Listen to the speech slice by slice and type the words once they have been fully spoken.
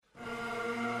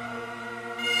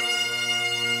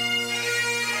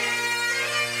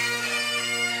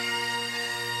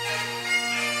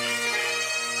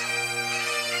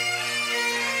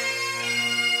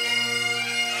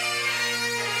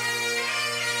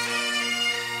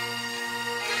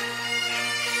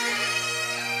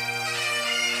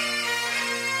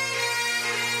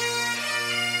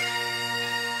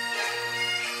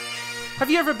Have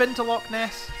you ever been to Loch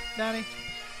Ness, Danny?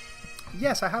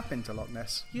 Yes, I have been to Loch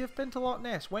Ness. You have been to Loch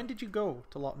Ness. When did you go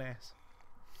to Loch Ness?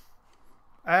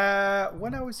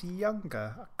 When I was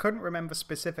younger. I couldn't remember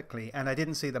specifically, and I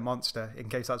didn't see the monster, in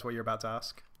case that's what you're about to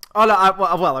ask. Oh, no,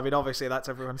 I mean, obviously that's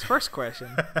everyone's first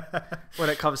question when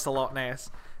it comes to Loch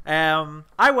Ness.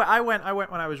 I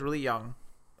went when I was really young,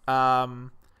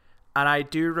 and I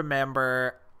do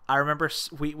remember. I remember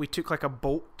we took like a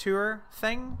boat tour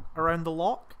thing around the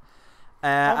loch.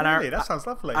 Really? That sounds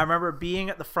lovely. I remember being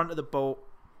at the front of the boat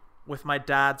with my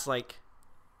dad's like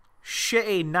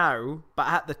shitty now, but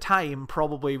at the time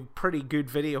probably pretty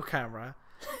good video camera,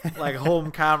 like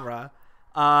home camera.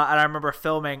 And I remember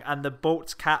filming, and the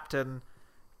boat's captain,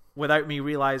 without me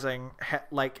realizing,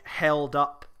 held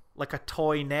up like a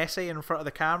toy Nessie in front of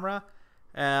the camera.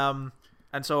 And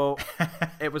so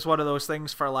it was one of those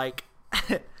things for like,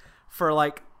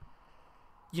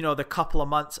 you know, the couple of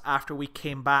months after we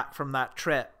came back from that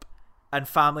trip, and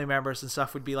family members and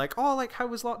stuff would be like, oh, like, how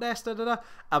was Loch Ness, da, da, da.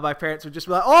 And my parents would just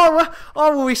be like,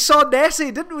 well, we saw Nessie,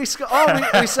 didn't we? We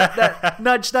said that,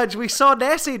 nudge, nudge, we saw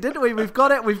Nessie, didn't we? We've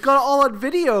got it all on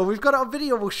video.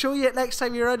 We'll show you it next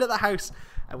time you're around at the house.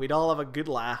 And we'd all have a good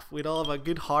laugh. We'd all have a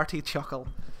good hearty chuckle.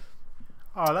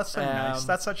 Oh, that's so nice.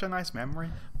 That's such a nice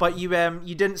memory. But you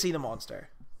didn't see the monster.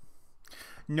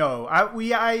 No,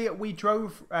 we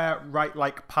drove right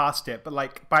like past it, but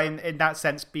like in that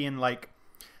sense being like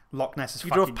Loch Ness is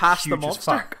fucking drove past huge the as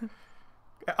monster. fuck.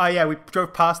 Oh yeah, we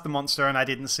drove past the monster and I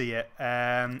didn't see it.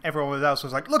 Everyone else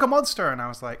was like, "Look, a monster!" and I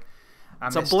was like,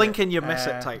 "It's a blink and you miss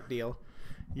it type deal."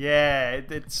 Yeah,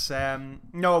 it's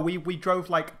no, we drove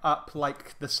like up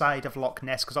like the side of Loch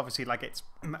Ness because obviously like it's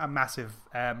a massive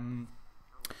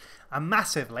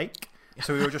lake,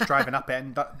 so we were just driving up it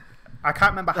and. I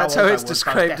can't remember how That's old how I it's was,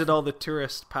 described in all the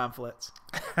tourist pamphlets.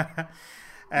 It's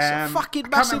a fucking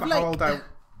massive lake.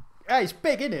 Yeah, it's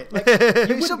big, isn't it? Like,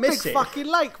 It's a big fucking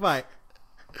lake, mate.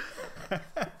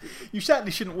 You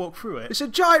certainly shouldn't walk through it. It's a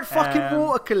giant fucking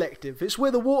water collective. It's where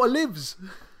the water lives.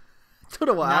 Don't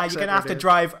know what you're going to have to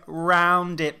drive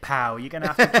round it, pal. You're going to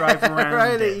have to drive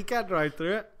around it. You can't drive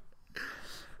through it.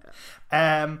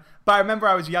 But I remember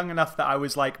I was young enough that I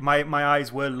was like, my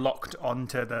eyes were locked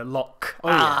onto the lock. Oh,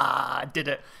 yeah. I did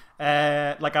it.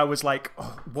 Like I was like,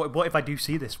 oh, what if I do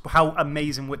see this? How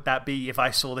amazing would that be if I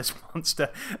saw this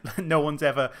monster? no one's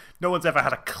ever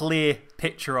had a clear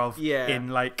picture of in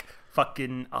like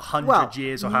fucking 100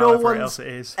 years or however else it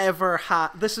is. Ever had.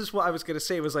 This is what I was going to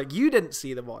say. Was like, you didn't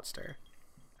see the monster,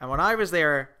 and when I was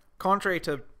there, contrary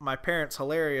to my parents'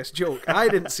 hilarious joke, I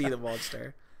didn't see the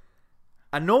monster.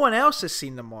 And no one else has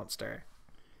seen the monster.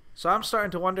 So I'm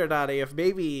starting to wonder, Daddy, if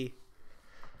maybe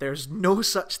there's no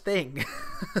such thing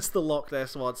as the Loch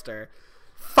Ness Monster.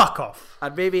 Fuck off.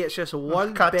 And maybe it's just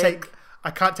one I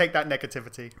can't take that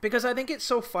negativity. Because I think it's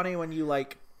so funny when you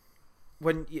like...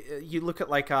 When you look at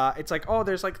like... it's like, oh,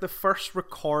 there's like the first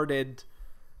recorded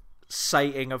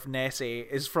sighting of Nessie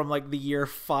is from like the year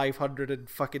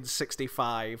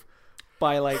 565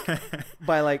 by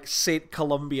like St.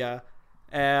 Columbia.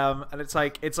 And it's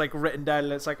like written down,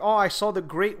 and it's like, oh, I saw the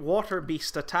great water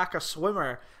beast attack a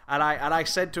swimmer, and I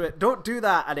said to it, don't do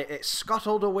that, and it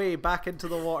scuttled away back into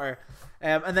the water.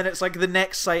 And then it's like the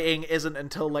next sighting isn't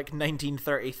until like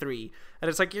 1933, and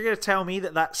it's like, you're gonna tell me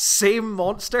that same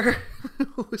monster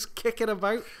was kicking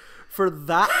about for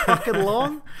that fucking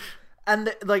long,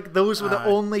 and like those were the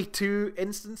only two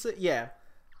instances. Yeah,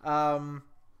 and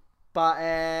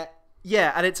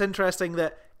it's interesting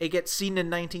that it gets seen in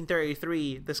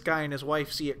 1933. This guy and his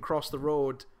wife see it cross the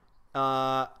road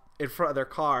in front of their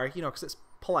car, you know, because it's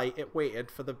polite. It waited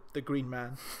for the green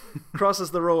man. Crosses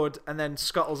the road and then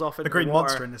scuttles off into the green water.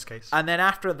 Monster in this case. And then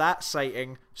after that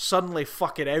sighting, suddenly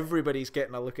fucking everybody's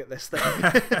getting a look at this thing.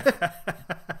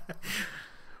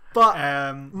 But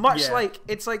like,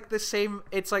 it's like the same,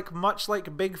 it's like much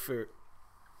like Bigfoot,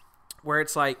 where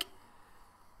it's like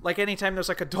anytime there's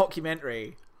like a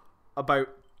documentary about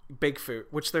Bigfoot,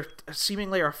 which there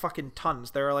seemingly are fucking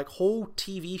tons. There are like whole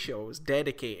TV shows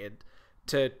dedicated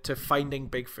to finding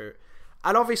Bigfoot,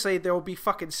 and obviously there will be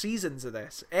fucking seasons of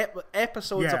this,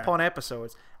 episodes upon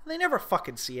episodes, and they never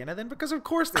fucking see anything because of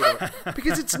course they don't,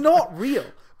 because it's not real.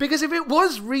 Because if it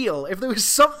was real, if there was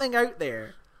something out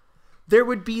there, there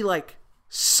would be like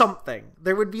something.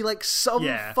 There would be like some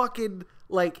fucking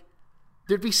like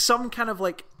there'd be some kind of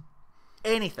like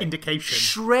anything, indication,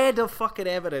 shred of fucking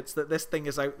evidence that this thing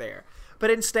is out there. But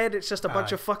instead it's just a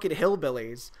bunch of fucking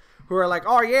hillbillies who are like,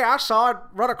 oh yeah, I saw it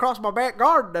run across my back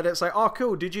garden. And it's like, oh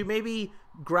cool, did you maybe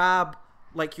grab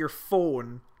like your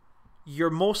phone, your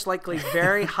most likely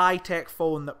very high-tech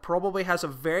phone that probably has a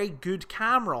very good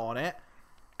camera on it,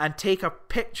 and take a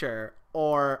picture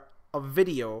or a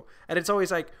video, and it's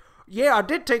always like, yeah, I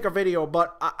did take a video,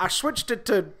 but I switched it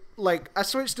to like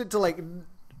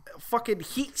fucking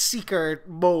heat seeker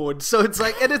mode. So it's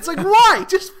like, and it's like, why?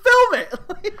 Just film it.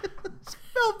 Just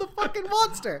film the fucking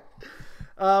monster.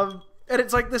 And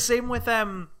it's like the same with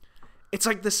the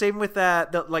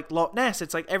like Loch Ness.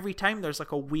 It's like every time there's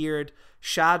like a weird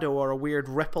shadow or a weird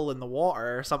ripple in the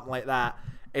water or something like that,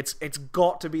 it's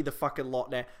got to be the fucking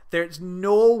Loch Ness. There's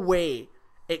no way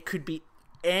it could be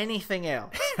anything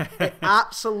else. It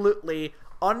absolutely,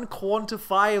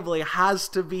 unquantifiably has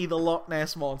to be the Loch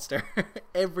Ness monster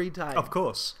every time. Of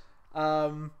course.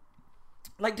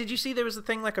 Like, did you see there was a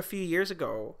thing like a few years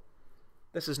ago?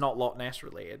 This is not Loch Ness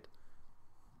related,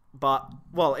 but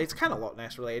well, it's kind of Loch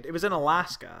Ness related. It was in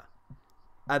Alaska,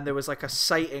 and there was like a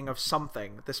sighting of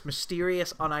something, this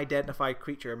mysterious unidentified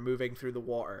creature moving through the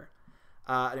water,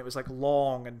 and it was like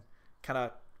long and kind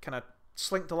of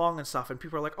slinked along and stuff. And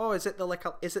people were like, "Oh, is it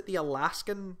the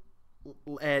Alaskan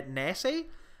Nessie?"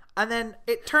 And then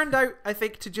it turned out, I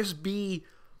think, to just be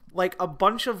like a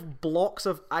bunch of blocks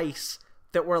of ice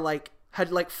that were like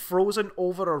had like frozen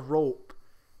over a rope,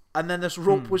 and then this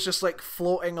rope was just like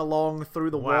floating along through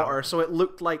the water, so it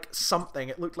looked like something.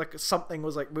 It looked like something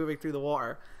was like moving through the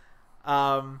water.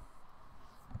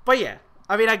 But yeah,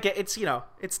 I mean, I get it's, you know,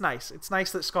 it's nice. It's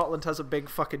nice that Scotland has a big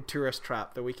fucking tourist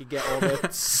trap that we could get all the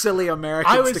silly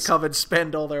Americans to come and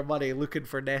spend all their money looking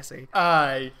for Nessie.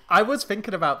 I was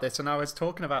thinking about this, and I was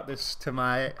talking about this to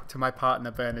my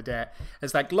partner Bernadette.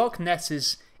 It's like Loch Ness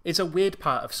is a weird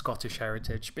part of Scottish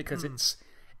heritage because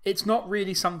it's not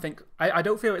really something. I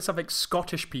don't feel it's something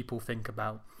Scottish people think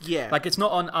about. Yeah, like it's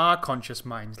not on our conscious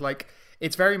minds. Like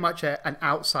it's very much an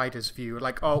outsider's view.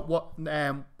 Like, oh, what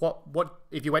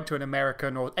if you went to an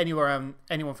American or anyone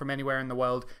from anywhere in the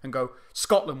world and go,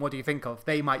 Scotland, what do you think of?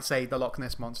 They might say the Loch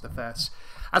Ness Monster first.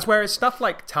 As whereas stuff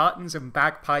like tartans and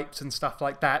bagpipes and stuff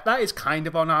like that is kind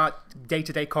of on our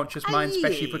day-to-day conscious mind,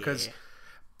 especially because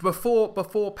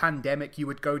before pandemic, you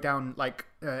would go down like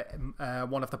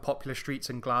one of the popular streets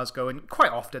in Glasgow, and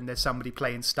quite often there's somebody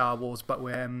playing Star Wars, but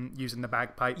we're using the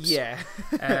bagpipes. Yeah.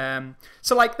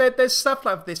 So like there's stuff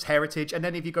like this heritage, and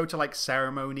then if you go to like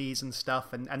ceremonies and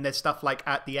stuff, and there's stuff like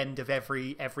at the end of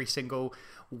every single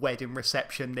wedding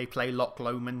reception they play Loch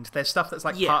Lomond. There's stuff that's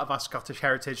like part of our Scottish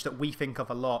heritage that we think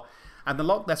of a lot. And the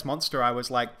Loch Ness Monster, I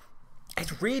was like,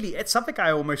 it's something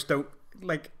I almost don't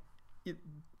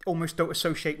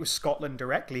associate with Scotland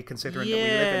directly, considering that we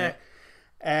live in it.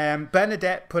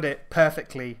 Bernadette put it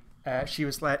perfectly.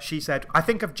 She said, I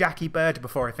think of Jackie Bird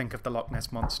before I think of the Loch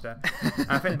Ness Monster.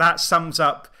 I think that sums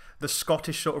up the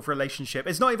Scottish sort of relationship.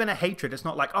 It's not even a hatred. It's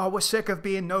not like, oh, we're sick of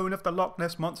being known of the Loch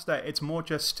Ness Monster. It's more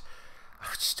just,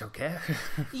 I just don't care.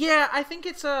 Yeah, I think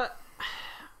it's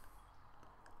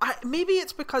maybe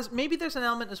it's because, maybe there's an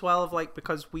element as well of like,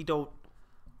 because we don't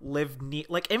live near,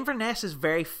 like Inverness is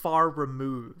very far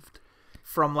removed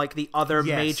from like the other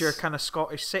major kind of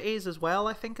Scottish cities as well.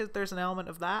 I think there's an element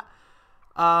of that.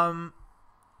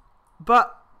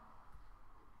 But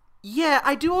yeah,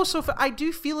 I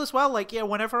do feel as well like, yeah,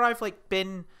 whenever I've like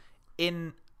been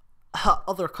in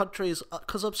other countries,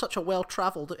 because I'm such a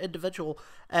well-traveled individual,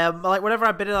 like whenever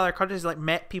I've been in other countries, like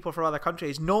met people from other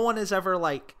countries, no one is ever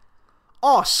like,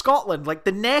 oh, Scotland, like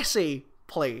the Nessie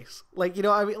place, like, you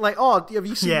know what I mean, like, oh, have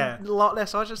you seen a lot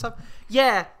less Scottish stuff?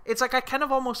 Yeah, it's like I kind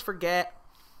of almost forget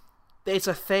that it's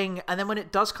a thing, and then when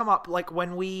it does come up, like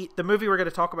when the movie we're going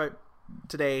to talk about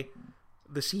today,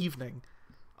 this evening,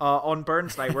 on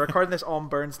Burns Night, we're recording this on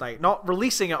Burns Night, not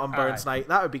releasing it on Burns Night.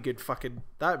 That would be good.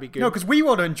 That would be good. No, because we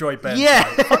want to enjoy Burns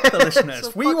Night. Fuck the listeners.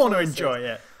 So we want to enjoy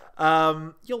it.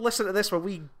 You'll listen to this when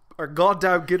we are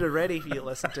goddamn good already if you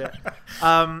listen to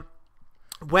it.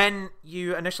 When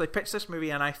you initially pitched this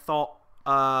movie and I thought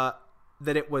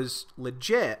that it was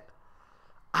legit,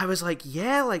 I was like,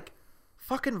 yeah, like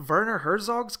fucking Werner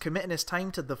Herzog's committing his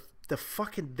time to the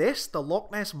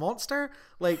Loch Ness Monster,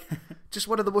 like just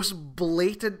one of the most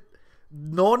blatant,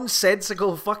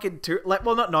 nonsensical fucking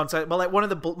not nonsense, but like one of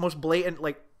the most blatant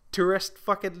like tourist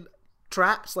fucking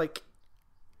traps like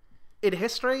in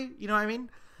history. You know what I mean?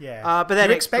 Yeah. But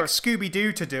then you expect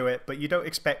Scooby-Doo to do it, but you don't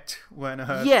expect Werner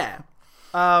Herzog. Yeah.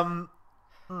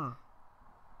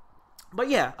 But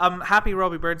yeah, happy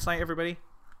Robbie Burns Night, everybody.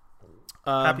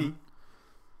 Happy.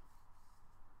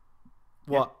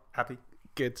 What? Yeah, happy.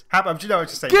 Good. Happy. I'm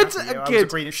just saying. Good. Happy. I was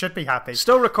agreeing. It should be happy.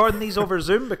 Still recording these over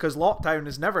Zoom because lockdown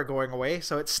is never going away,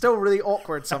 so it's still really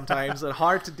awkward sometimes and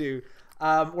hard to do.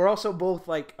 We're also both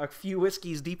like a few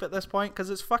whiskeys deep at this point because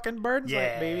it's fucking Burns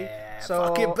Night, baby. So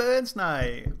fucking Burns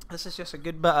Night. This is just a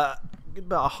good bit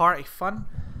of hearty fun.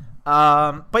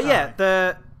 But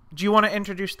yeah, do you want to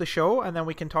introduce the show, and then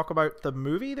we can talk about the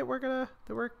movie that we're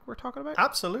talking about?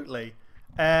 Absolutely.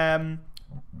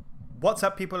 What's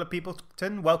up, people of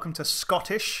Peopleton? Welcome to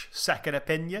Scottish Second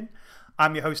Opinion.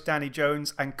 I'm your host, Danny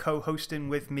Jones, and co-hosting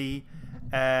with me,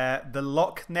 the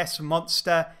Loch Ness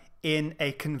Monster in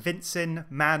a convincing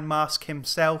man mask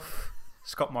himself,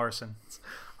 Scott Morrison.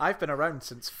 I've been around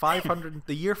since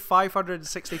the year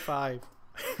 565.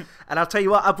 And I'll tell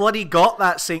you what, I bloody got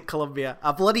that St. Columbia.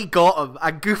 I bloody got him.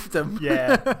 I goofed him.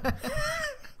 Yeah.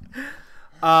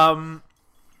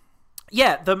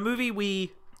 Yeah, the movie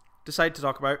we decided to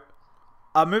talk about,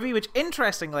 a movie which,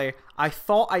 interestingly, I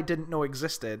thought I didn't know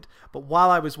existed, but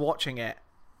while I was watching it,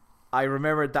 I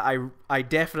remembered that I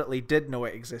definitely did know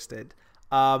it existed.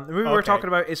 The movie we're talking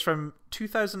about is from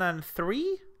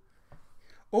 2003.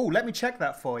 Oh, let me check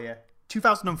that for you.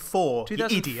 2004.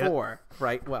 2004.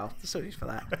 Right, well, sorry for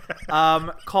that.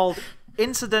 Called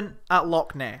Incident at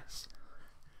Loch Ness.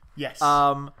 Yes.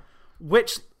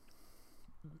 Which,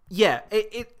 yeah,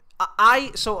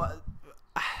 I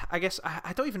guess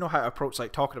I don't even know how to approach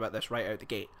like talking about this right out the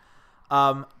gate.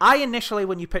 I initially,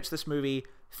 when you pitched this movie,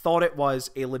 thought it was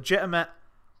a legitimate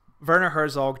Werner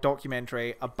Herzog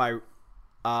documentary about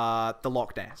the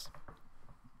Loch Ness.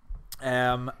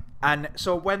 And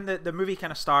so when the movie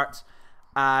kind of starts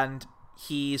and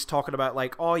he's talking about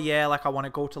like, oh yeah, like I want to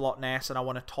go to Loch Ness and I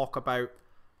want to talk about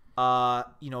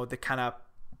the kind of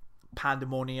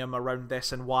pandemonium around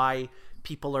this and why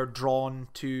people are drawn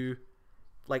to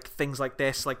like things like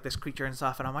this creature and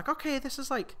stuff, and I'm like, okay, this will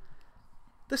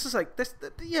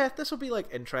be like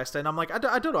interesting. I'm like, I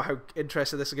don't know how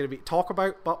interested this is going to be talk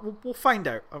about, but we'll find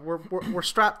out. We're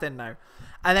strapped in now.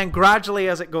 And then gradually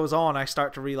as it goes on, I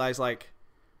start to realize like,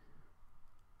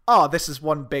 oh, this is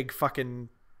one big fucking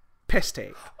piss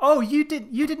take. Oh, you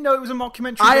didn't know it was a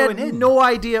mockumentary going in? I had no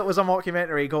idea it was a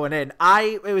mockumentary going in.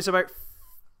 It was about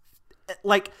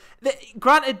like,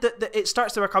 granted that it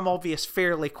starts to become obvious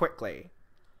fairly quickly.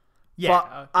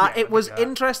 Yeah, but it was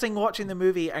interesting watching the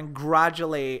movie and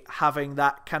gradually having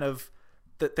that kind of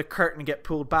the curtain get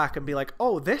pulled back and be like,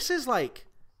 oh, this is a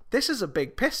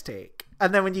big piss take.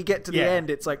 And then when you get to the end,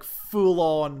 it's like full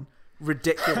on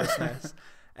ridiculousness.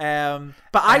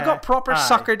 But I got proper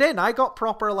suckered in. I got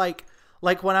proper like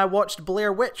when I watched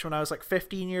Blair Witch when I was like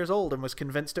 15 years old and was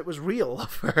convinced it was real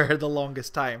for the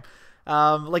longest time.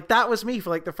 Like that was me for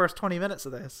like the first 20 minutes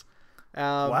of this.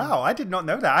 Wow, I did not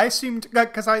know that. I assumed,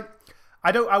 because I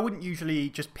wouldn't usually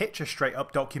just pitch a straight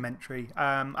up documentary.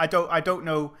 I don't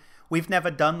know. We've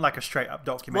never done like a straight up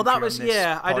documentary. Well, that was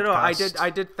podcast. I don't know. I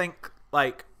did think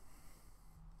like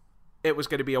it was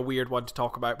going to be a weird one to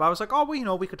talk about, but I was like, oh,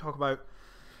 well, we could talk about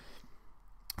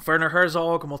Werner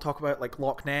Herzog and we'll talk about like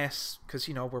Loch Ness because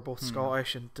we're both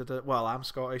Scottish and well, I'm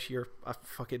Scottish. You're a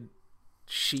fucking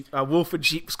a wolf in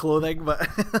sheep's clothing, but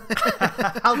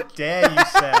how dare you,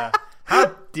 sir?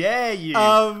 How dare you?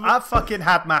 I've fucking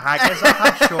had my haggis, I've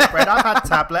had shortbread, I've had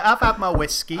tablet, I've had my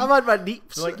whiskey, I've had my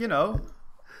neeps. Like,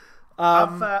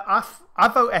 I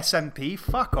vote SNP.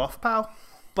 Fuck off, pal.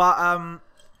 But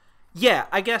yeah,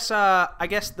 I guess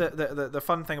the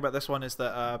fun thing about this one is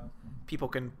that people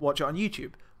can watch it on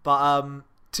YouTube. But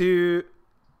to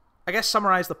I guess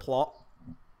summarize the plot,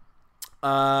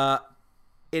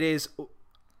 it is.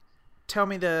 Tell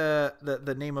me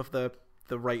the name of the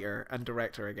writer and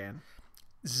director again.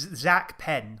 Zak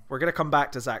Penn. We're gonna come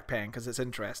back to Zak Penn because it's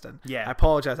interesting. Yeah, I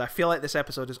apologize. I feel like this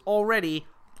episode is already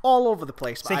all over the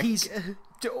place. So he's a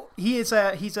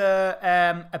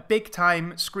big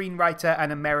time screenwriter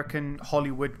and American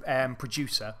Hollywood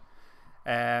producer.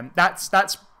 That's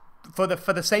for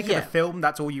the sake of the film.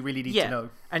 That's all you really need to know.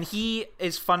 And he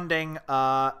is funding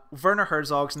Werner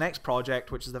Herzog's next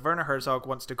project, which is that Werner Herzog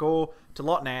wants to go to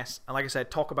Loch Ness and, like I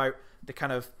said, talk about the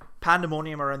kind of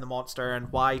pandemonium around the monster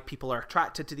and why people are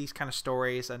attracted to these kind of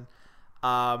stories. And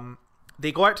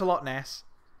they go out to Loch Ness,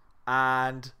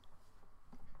 and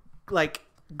like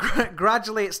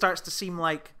gradually it starts to seem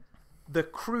like the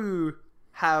crew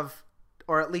have,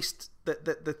 or at least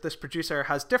this producer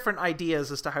has different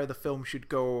ideas as to how the film should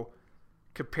go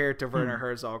compared to Werner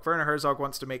Herzog. Werner Herzog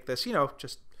wants to make this,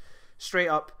 just straight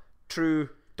up true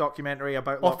documentary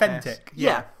about authentic. Loch Ness.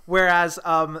 Yeah. Whereas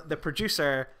the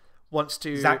producer wants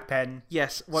to Zak Penn.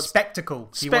 Yes, spectacle.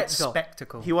 He wants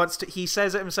spectacle. He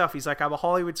says it himself. He's like, I'm a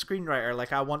Hollywood screenwriter.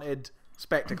 Like, I wanted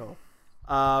spectacle.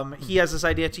 He has this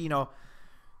idea to,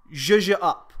 zhuzh it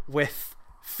up with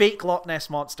fake Loch Ness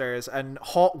monsters and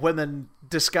hot women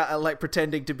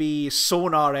pretending to be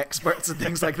sonar experts and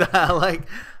things like that.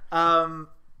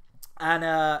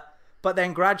 But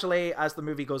then gradually, as the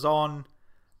movie goes on,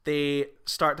 they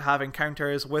start to have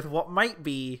encounters with what might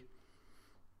be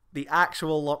the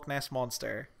actual Loch Ness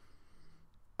monster,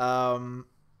 And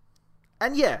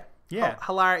yeah,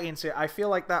 hilarity ensued. I feel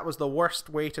like that was the worst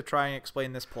way to try and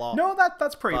explain this plot. No,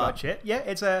 that's pretty much it. Yeah,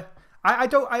 it's a.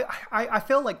 I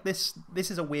feel like this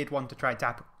is a weird one to try and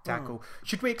tackle.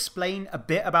 Should we explain a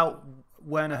bit about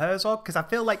Werner Herzog? Because I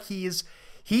feel like he is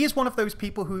one of those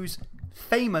people who's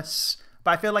famous,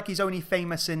 but I feel like he's only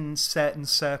famous in certain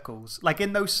circles. Like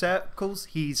in those circles,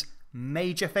 he's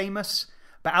major famous,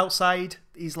 but outside,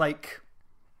 he's like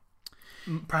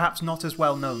perhaps not as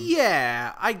well known.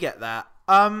 Yeah, I get that.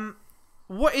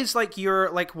 What is like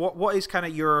your what is kind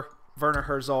of your Werner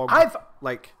Herzog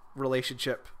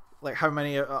relationship? Like how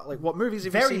many what movies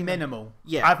have you seen? Very minimal.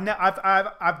 Yeah.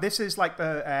 I've this is like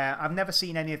I've never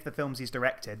seen any of the films he's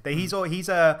directed. He's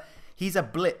a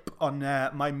blip on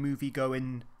my movie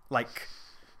going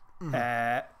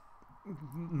map.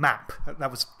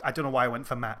 That was, I don't know why I went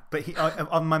for map, but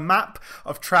on my map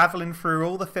of traveling through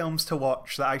all the films to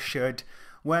watch that I should,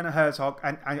 Werner Herzog,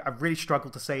 and I really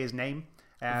struggled to say his name.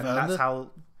 That's how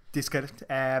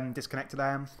disconnected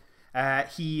I am.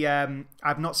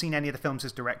 I've not seen any of the films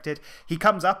he's directed. He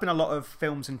comes up in a lot of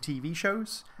films and TV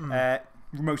shows.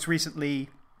 Most recently,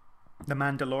 The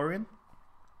Mandalorian.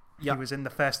 He was in the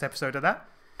first episode of that.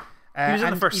 He was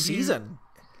in the first season.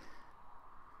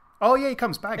 Oh yeah, he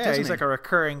comes back. Yeah, he's like a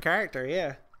recurring character.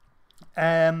 Yeah.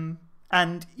 And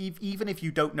even if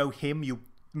you don't know him, you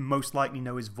most likely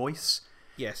know his voice.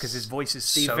 Yes, because his voice is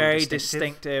so very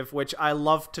distinctive, which I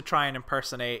love to try and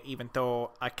impersonate, even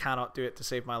though I cannot do it to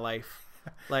save my life.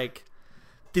 Like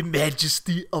the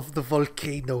majesty of the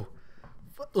volcano.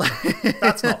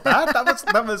 That's not bad.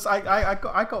 That was. I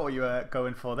got what you were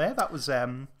going for there. That was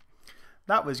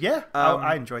yeah.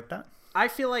 I enjoyed that. I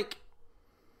feel like,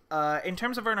 in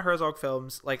terms of Werner Herzog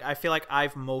films, like I feel like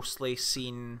I've mostly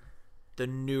seen the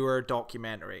newer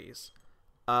documentaries.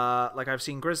 Like I've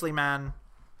seen Grizzly Man.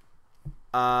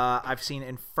 I've seen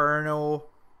Inferno.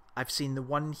 I've seen the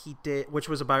one he did, which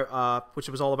was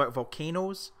all about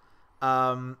volcanoes.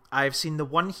 I've seen the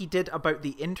one he did about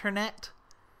the internet,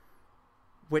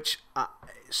 which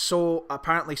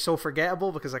apparently so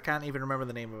forgettable because I can't even remember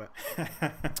the name of it.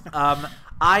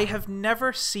 I have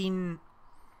never seen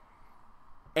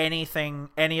any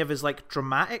of his like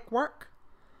dramatic work,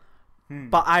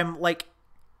 but I'm like,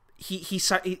 he's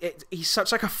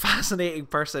such like a fascinating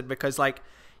person because like.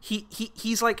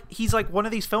 He's like one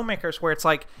of these filmmakers where it's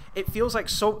like it feels like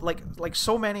so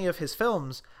many of his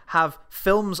films have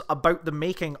films about the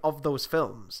making of those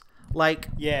films. Like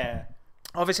yeah,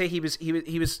 obviously he was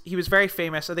very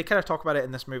famous, and they kind of talk about it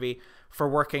in this movie for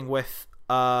working with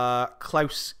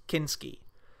Klaus Kinski.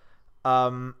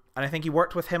 And I think he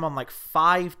worked with him on like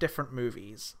 5 different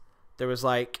movies. There was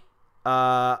like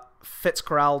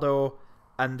Fitzcarraldo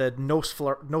and the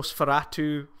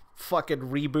Nosferatu fucking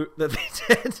reboot that they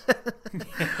did.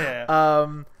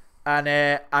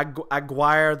 And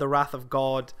Aguirre, The Wrath of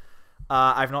God.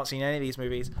 I've not seen any of these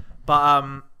movies,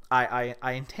 but I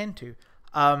intend to.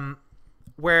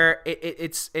 Where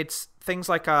it's things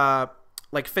like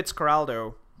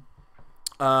Fitzcarraldo,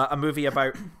 a movie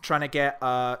about trying to get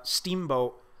a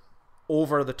steamboat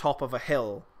over the top of a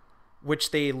hill,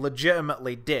 which they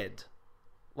legitimately did.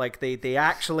 Like they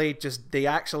actually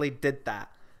did that.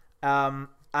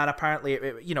 And apparently,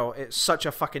 it's such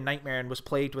a fucking nightmare and was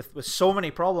plagued with so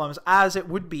many problems, as it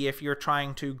would be if you're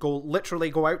trying to literally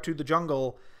go out to the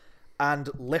jungle and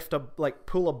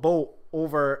pull a boat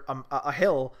over a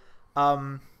hill,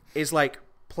 is like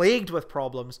plagued with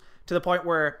problems to the point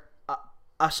where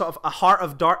a sort of a Heart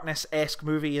of Darkness-esque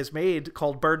movie is made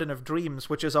called Burden of Dreams,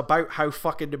 which is about how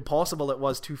fucking impossible it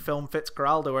was to film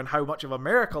Fitzcarraldo and how much of a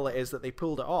miracle it is that they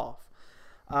pulled it off.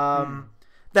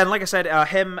 Then, like I said,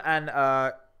 him and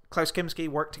Klaus Kinski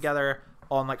worked together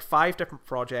on like 5 different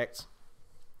projects.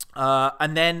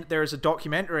 And then there's a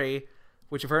documentary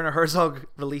which Werner Herzog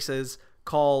releases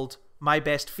called My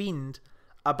Best Fiend,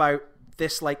 about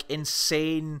this like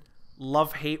insane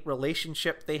love-hate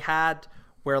relationship they had,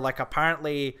 where like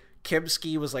apparently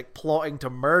Kinski was like plotting to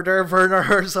murder Werner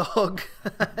Herzog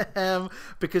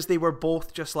because they were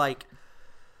both just like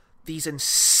these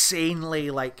insanely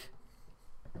like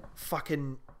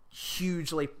fucking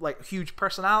hugely like huge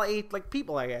personality like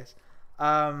people, I guess.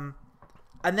 And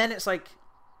then it's like,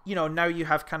 now you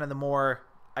have kind of the more,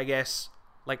 I guess,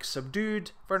 like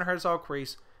subdued Werner Herzog, where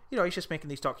he's just making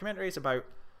these documentaries about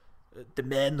the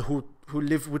men who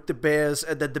lived with the bears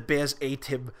and then the bears ate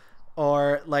him,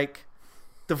 or like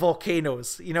the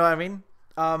volcanoes, you know what I mean?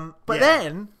 But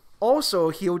then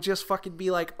also he'll just fucking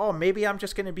be like, oh, maybe I'm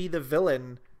just gonna be the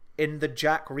villain in the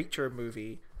Jack Reacher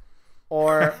movie.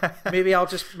 Or maybe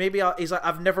he's like,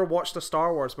 I've never watched a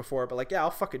Star Wars before, but like, yeah, I'll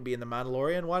fucking be in The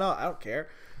Mandalorian. Why not? I don't care.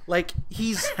 Like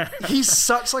he's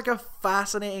such like a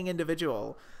fascinating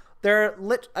individual. There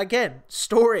are again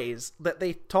stories that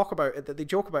they talk about, that they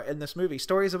joke about in this movie.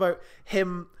 Stories about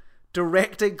him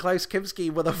directing Klaus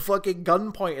Kinski with a fucking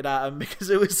gun pointed at him because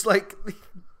it was like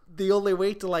the only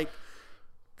way to like,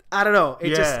 I don't know.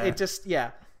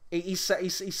 He's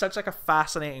such like a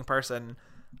fascinating person.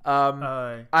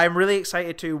 I'm really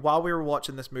excited to, while we were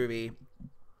watching this movie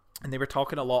and they were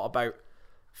talking a lot about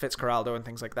Fitzcarraldo and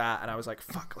things like that, and I was like,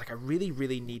 fuck, like I really,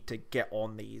 really need to get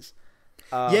on these.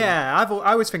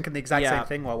 I was thinking the exact same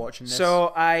thing while watching this.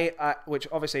 So I which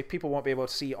obviously people won't be able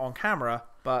to see on camera,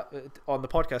 but on the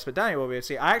podcast, but Danny will be able to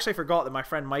see. I actually forgot that my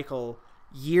friend Michael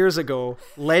years ago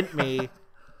lent me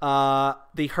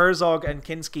the Herzog and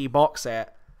Kinski box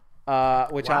set,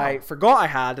 which I forgot I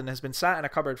had and has been sat in a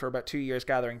cupboard for about 2 years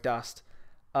gathering dust.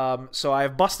 So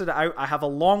I've busted it out. I have a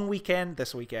long weekend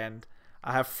this weekend.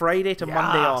 I have Friday to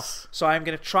Monday off. So I'm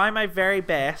going to try my very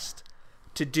best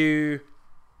to do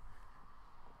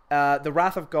The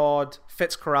Wrath of God,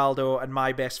 Fitzcarraldo, and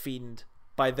My Best Fiend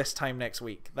by this time next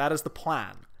week. That is the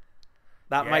plan.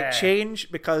 That might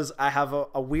change because I have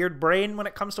a weird brain when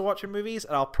it comes to watching movies,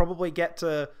 and I'll probably get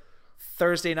to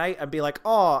Thursday night and be like,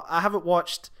 oh, I haven't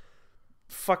watched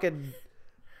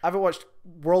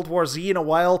World War Z in a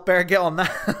while. Better get on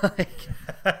that.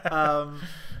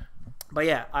 But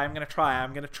yeah, I'm gonna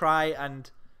try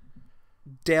and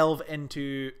delve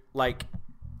into like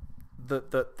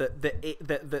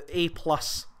the A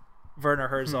plus Werner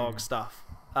Herzog stuff,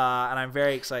 and I'm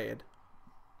very excited.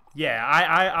 Yeah,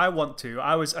 I want to.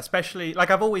 I was especially, like,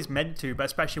 I've always meant to, but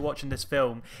especially watching this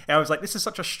film, I was like, this is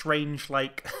such a strange,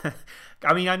 like,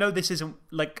 I mean, I know this isn't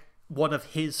like one of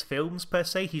his films per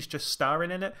se, he's just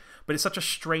starring in it, but it's such a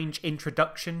strange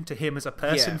introduction to him as a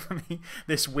person for me.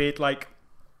 This weird, like,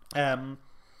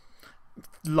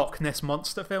 Loch Ness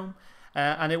Monster film.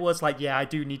 And it was like, yeah, I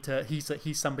do need to, he's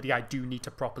somebody I do need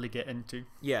to properly get into.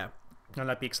 Yeah.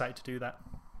 And I'd be excited to do that.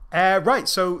 Right,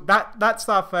 so that's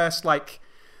our first, like,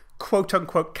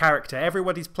 quote-unquote character.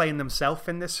 Everybody's playing themselves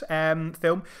in this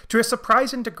film. To a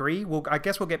surprising degree, I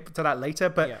guess we'll get to that later,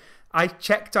 but I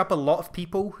checked up a lot of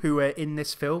people who are in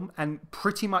this film, and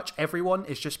pretty much everyone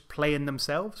is just playing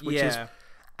themselves, which is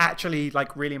actually,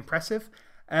 like, really impressive.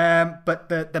 But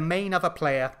the main other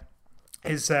player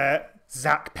is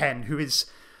Zach Penn, who is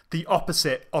the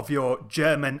opposite of your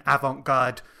German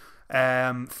avant-garde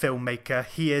filmmaker.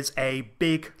 He is a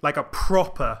big, like a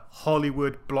proper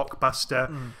Hollywood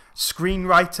blockbuster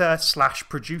screenwriter /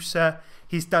 producer.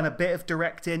 He's done a bit of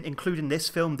directing, including this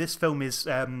film. This film is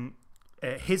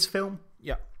his film.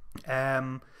 Yeah.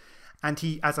 And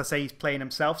he, as I say, he's playing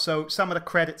himself. So some of the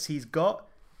credits he's got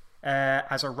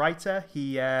as a writer,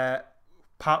 he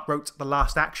part wrote The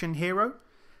Last Action Hero.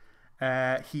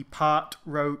 He part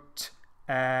wrote,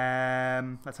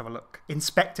 let's have a look,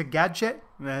 Inspector Gadget,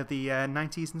 the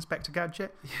 90s Inspector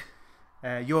Gadget.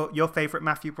 Your favourite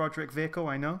Matthew Broderick vehicle,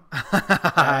 I know.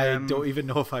 I don't even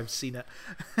know if I've seen it.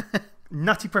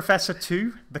 Nutty Professor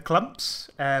 2, The Clumps,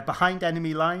 Behind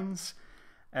Enemy Lines.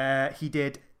 He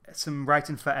did some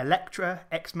writing for Elektra,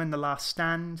 X-Men The Last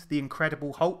Stand, The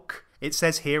Incredible Hulk. It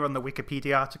says here on the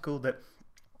Wikipedia article that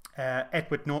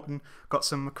Edward Norton got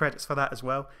some credits for that as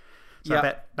well. So I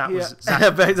bet that was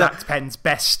Zach Penn's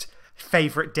best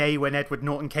favourite day when Edward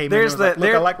Norton came in. And was like,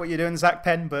 look, I like what you're doing, Zach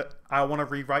Penn, but I want to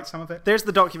rewrite some of it. There's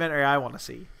the documentary I want to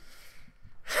see.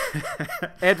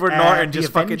 Edward Norton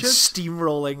just fucking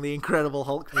steamrolling the Incredible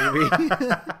Hulk movie.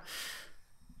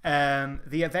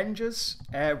 The Avengers,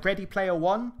 Ready Player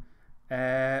One,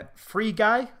 Free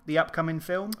Guy, the upcoming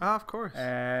film. Ah, of course.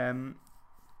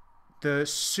 The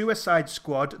Suicide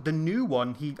Squad, the new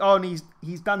one.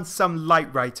 He's done some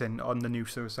light writing on the new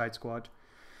Suicide Squad.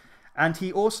 And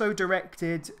he also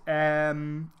directed a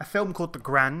film called The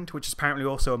Grand, which is apparently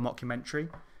also a mockumentary.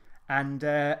 And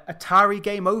Atari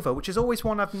Game Over, which is always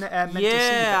one I've meant to see.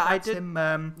 Yeah, I did.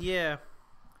 Him,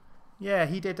 yeah,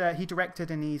 he did. He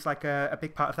directed, and he's like a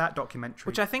big part of that documentary.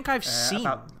 Which I think I've seen.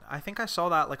 I think I saw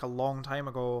that like a long time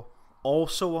ago.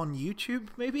 Also on YouTube,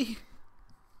 maybe?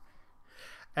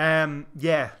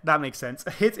 Yeah, that makes sense.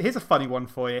 Here's a funny one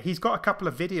for you. He's got a couple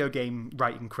of video game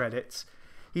writing credits.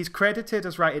 He's credited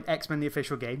as writing X-Men the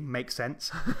Official Game, makes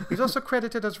sense. He's also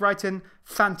credited as writing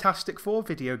Fantastic Four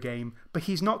video game, but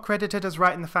he's not credited as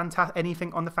writing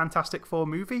anything on the Fantastic Four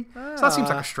movie. So that seems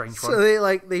like a strange one. So they're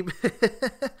like,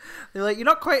 you're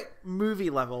not quite movie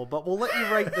level, but we'll let you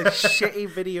write the shitty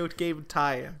video game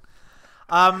tie-in.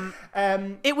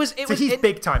 He's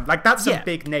big time. Like, that's a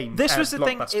big name. This was the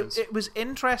thing. It was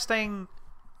interesting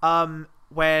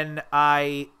when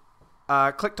I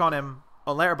clicked on him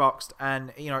on Letterboxd,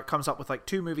 and it comes up with like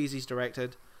 2 movies he's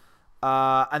directed.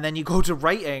 and then you go to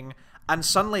writing, and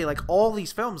suddenly like all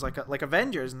these films like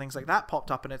Avengers and things like that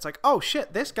popped up, and it's like, oh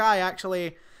shit, this guy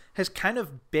actually has kind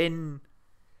of been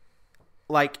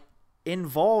like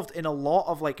involved in a lot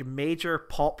of like major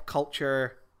pop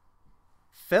culture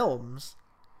films,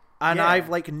 and I've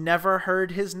like never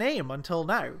heard his name until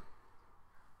now.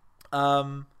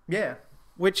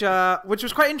 Which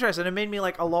was quite interesting. It made me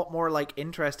like a lot more like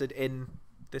interested in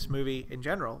this movie in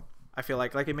general. I feel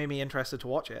like it made me interested to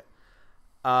watch it.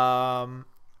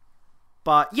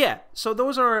 But yeah, so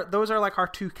those are like our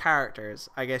two characters,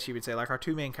 I guess you would say, like our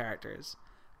two main characters.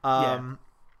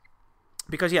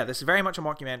 Because this is very much a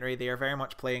mockumentary. They are very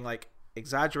much playing like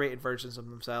exaggerated versions of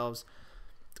themselves.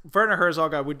 Werner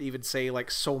Herzog, I wouldn't even say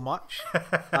like so much.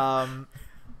 But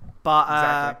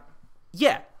exactly.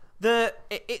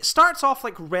 It starts off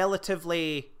like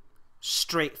relatively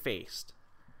straight-faced.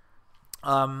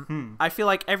 I feel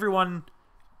like everyone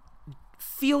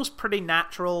feels pretty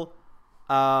natural.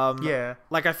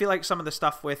 Like I feel like some of the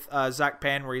stuff with Zach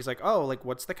Penn where he's like, oh, like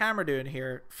what's the camera doing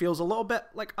here, feels a little bit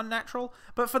like unnatural.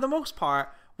 But for the most part,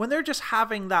 when they're just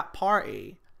having that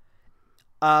party,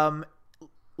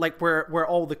 like where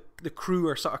all the crew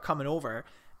are sort of coming over,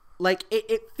 like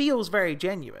it feels very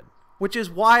genuine, which is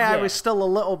why I was still a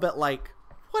little bit like,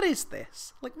 what is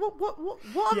this? Like what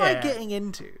am I getting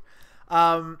into?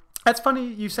 That's funny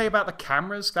you say about the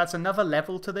cameras. That's another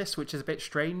level to this, which is a bit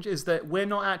strange, is that we're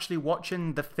not actually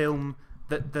watching the film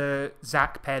that the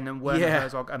Zach Penn and Werner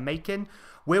Herzog are making.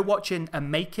 We're watching a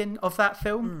making of that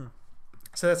film.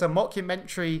 So there's a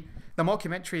mockumentary. The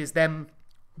mockumentary is them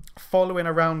following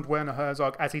around Werner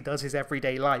Herzog as he does his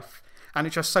everyday life. And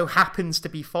it just so happens to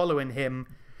be following him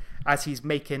as he's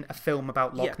making a film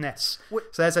about Loch Ness.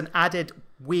 So there's an added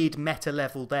weird meta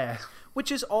level there.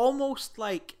 Which is almost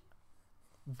like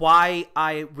why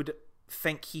I would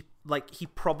think he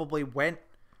probably went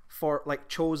for like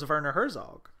chose Werner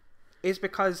Herzog, is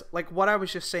because like what I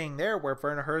was just saying there, where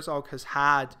Werner Herzog has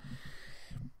had,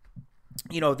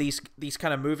 you know, these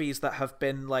kind of movies that have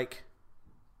been like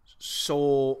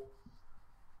so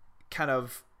kind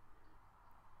of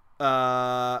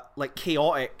like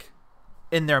chaotic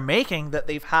in their making that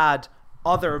they've had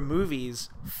other movies,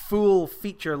 full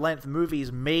feature length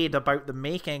movies made about the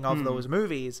making of those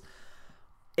movies.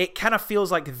 It kind of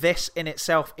feels like this in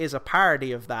itself is a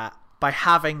parody of that, by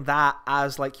having that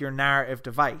as like your narrative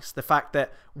device. The fact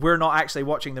that we're not actually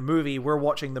watching the movie, we're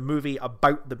watching the movie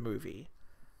about the movie.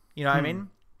 You know what I mean?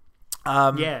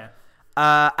 And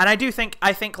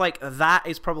I think like that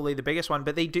is probably the biggest one,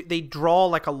 but they draw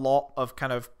like a lot of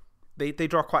kind of, they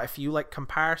draw quite a few like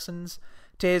comparisons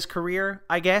to his career,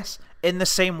 I guess, in the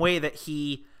same way that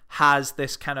he has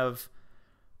this kind of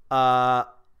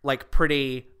like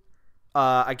pretty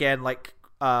again like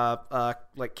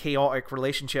chaotic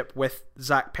relationship with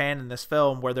Zach Penn in this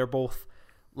film, where they're both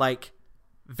like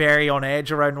very on edge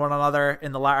around one another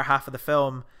in the latter half of the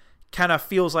film. Kind of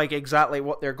feels like exactly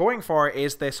what they're going for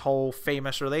is this whole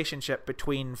famous relationship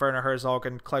between Werner Herzog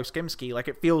and Klaus Kinski. Like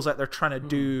it feels like they're trying to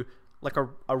do like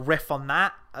a riff on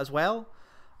that as well.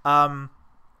 And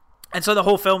so the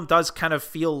whole film does kind of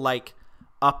feel like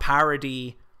a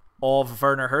parody of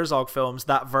Werner Herzog films,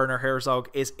 that Werner Herzog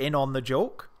is in on the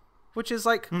joke, which is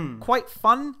like quite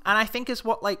fun, and I think is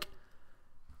what like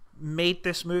made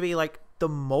this movie like the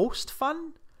most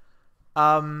fun.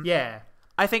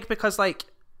 I think because like,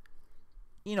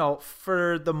 you know,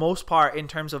 for the most part, in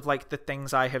terms of like the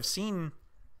things I have seen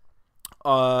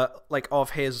like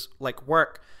of his like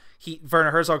work, Werner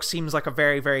Herzog seems like a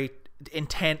very, very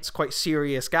intense, quite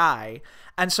serious guy,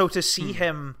 and so to see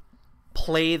him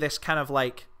play this kind of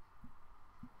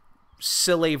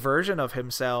silly version of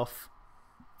himself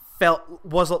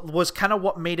was kind of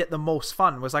what made it the most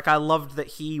fun. Was like I loved that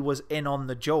he was in on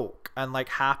the joke and like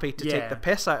happy to take the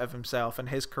piss out of himself and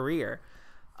his career,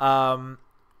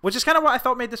 which is kind of what I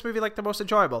thought made this movie like the most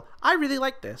enjoyable. I really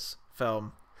liked this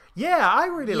film. Yeah, I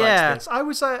really liked this. I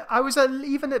was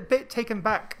even a bit taken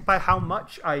back by how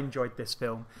much I enjoyed this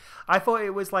film. I thought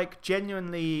it was like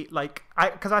genuinely like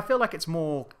because I feel like it's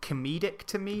more comedic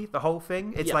to me, the whole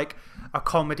thing. It's like a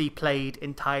comedy played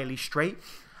entirely straight,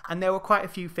 and there were quite a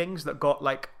few things that got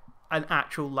like an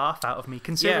actual laugh out of me,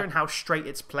 considering how straight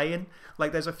it's playing.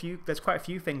 Like there's quite a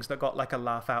few things that got like a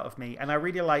laugh out of me, and I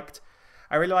really liked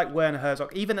Werner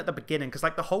Herzog, even at the beginning, because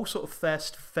like the whole sort of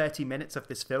first 30 minutes of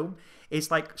this film is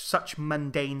like such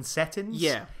mundane settings.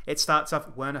 Yeah. It starts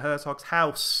off Werner Herzog's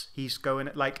house. He's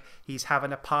he's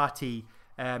having a party.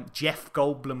 Jeff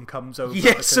Goldblum comes over.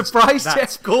 Yeah, surprise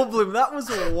Jeff Goldblum. That was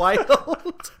wild.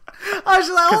 I was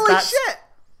like, holy shit.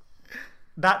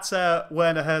 That's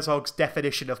Werner Herzog's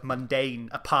definition of mundane,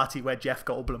 a party where Jeff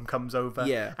Goldblum comes over.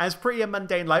 Yeah. And it's pretty a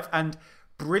mundane life, and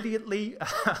brilliantly,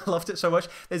 I loved it so much.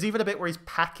 There's even a bit where he's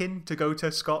packing to go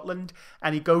to Scotland,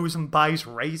 and he goes and buys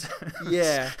razors.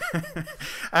 Yeah.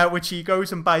 Which he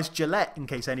goes and buys Gillette, in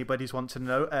case anybody's want to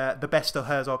know. The best of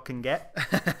Herzog can get.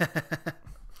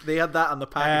 They had that on the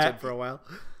packaging for a while.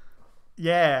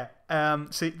 Yeah. And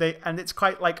it's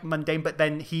quite like mundane, but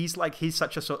then he's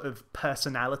such a sort of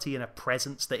personality and a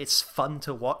presence that it's fun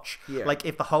to watch. Yeah. Like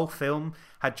if the whole film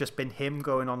had just been him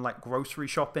going on like grocery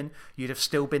shopping, you'd have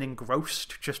still been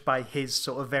engrossed just by his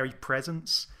sort of very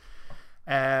presence.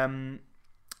 I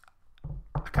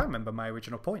can't remember my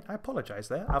original point. I apologize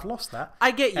there. I've lost that.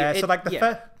 I get you. So like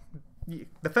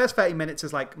the first 30 minutes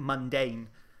is like mundane.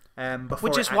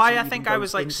 Which is why I think I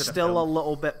was like still a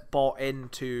little bit bought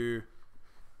into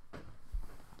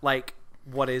like,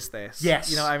 what is this? Yes.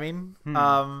 You know what I mean?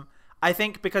 I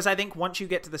think once you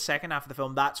get to the second half of the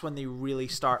film, that's when they really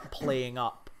start playing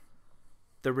up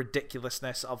the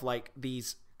ridiculousness of like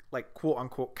these like quote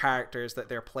unquote characters that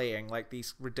they're playing, like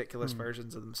these ridiculous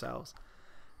versions of themselves.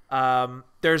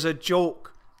 There's a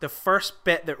joke. The first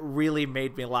bit that really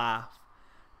made me laugh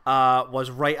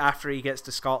was right after he gets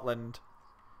to Scotland.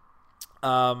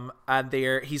 And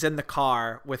he's in the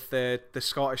car with the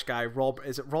Scottish guy.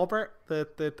 Is it Robert? I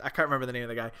can't remember the name of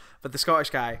the guy, but the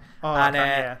Scottish guy.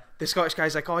 The Scottish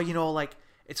guy's like, oh, you know, like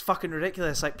it's fucking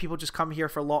ridiculous. Like people just come here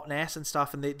for Loch Ness and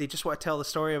stuff, and they just want to tell the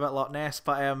story about Loch Ness.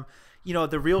 But you know,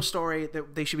 the real story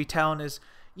that they should be telling is,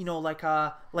 you know, like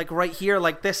right here,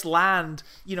 like this land,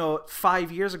 you know,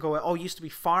 5 years ago it all used to be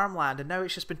farmland, and now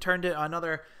it's just been turned into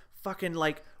another fucking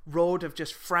like road of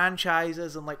just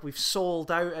franchises, and like we've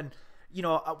sold out. And you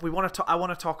know, I want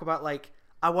to talk about like,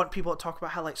 I want people to talk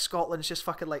about how like Scotland's just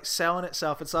fucking like selling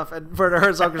itself and stuff. And Werner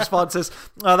Herzog response is,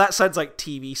 "Oh, that sounds like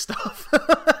TV stuff,"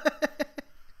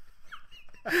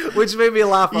 which made me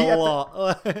laugh a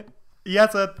lot. He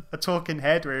has a talking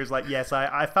head where he was like, "Yes,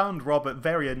 I found Robert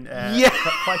very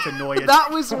quite annoying."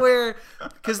 That was where,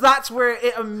 because that's where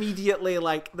it immediately,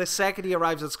 like the second he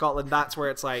arrives in Scotland, that's where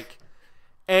it's like,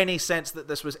 any sense that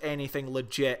this was anything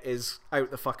legit is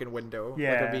out the fucking window.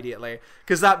 Like immediately,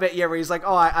 because that bit where he's like,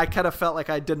 oh, I kind of felt like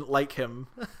I didn't like him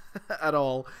at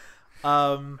all.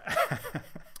 But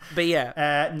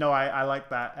yeah, no, I like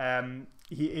that.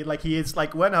 He is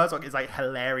like, Werner Herzog is like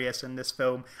hilarious in this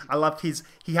film. I loved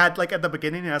he had like at the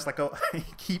beginning, he has like he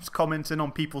keeps commenting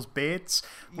on people's beards.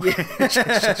 He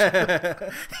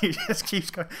just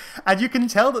keeps going, and you can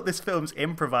tell that this film's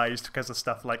improvised because of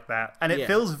stuff like that, and it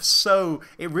feels so.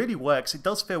 It really works. It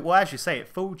does feel, well, as you say, it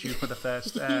fooled you for the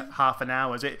first half an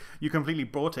hour. You completely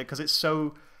brought it because it's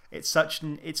so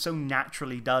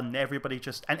naturally done. Everybody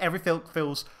just, and everything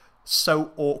feels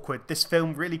so awkward. This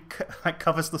film really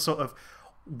covers the sort of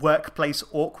workplace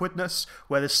awkwardness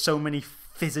where there's so many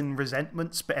fizzing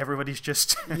resentments, but everybody's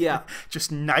just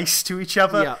just nice to each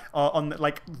other, on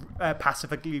like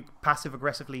passive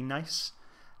aggressively nice.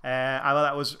 I thought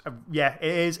that was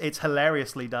it's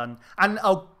hilariously done, and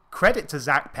I'll credit to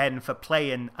Zach Penn for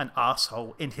playing an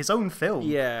arsehole in his own film.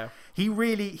 He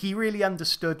really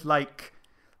understood like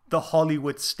the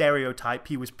Hollywood stereotype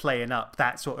he was playing up,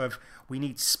 that sort of, we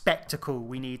need spectacle,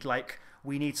 we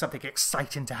need something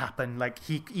exciting to happen. Like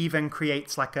he even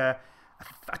creates like a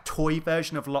toy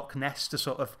version of Loch Ness to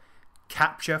sort of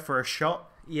capture for a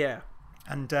shot.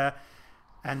 And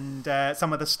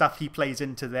some of the stuff he plays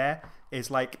into there is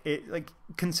like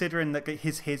considering that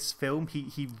his film,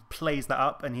 he plays that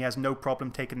up, and he has no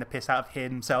problem taking the piss out of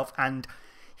himself and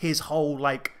his whole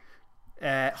like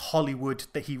Hollywood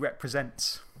that he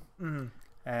represents.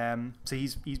 So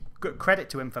he's good credit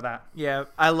to him for that.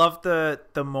 I love the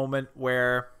moment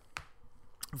where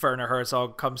Werner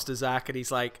Herzog comes to Zach and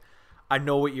he's like, I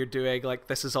know what you're doing, like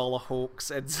this is all a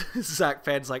hoax, and Zach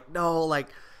Penn's like, no, like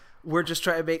we're just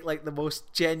trying to make like the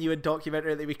most genuine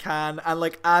documentary that we can. And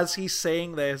like as he's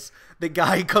saying this, the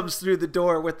guy comes through the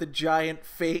door with the giant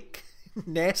fake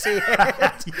Nessie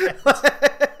head.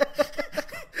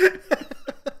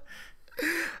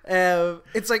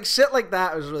 It's like shit like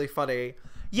that was really funny.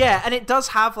 And it does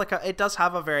have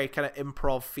a very kind of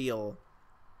improv feel,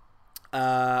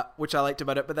 which I liked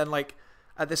about it. But then like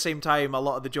at the same time, a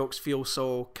lot of the jokes feel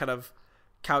so kind of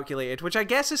calculated, which I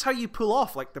guess is how you pull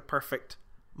off like the perfect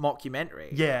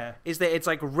mockumentary. Is that it's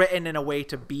like written in a way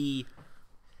to be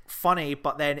funny,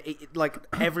 but then like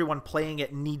everyone playing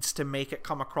it needs to make it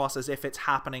come across as if it's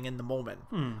happening in the moment.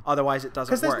 Otherwise, it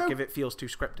doesn't work if it feels too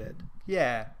scripted.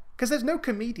 because there's no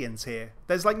comedians here.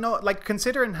 There's like not like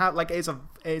considering how like it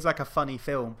is like a funny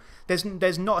film.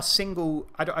 There's not a single.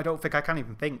 I don't think I can't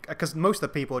even think because most of the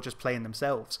people are just playing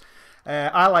themselves.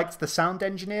 I liked the sound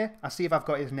engineer. I see if I've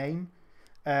got his name.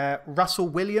 Russell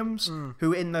Williams,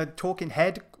 who in the Talking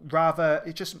Head rather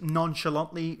it just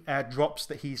nonchalantly drops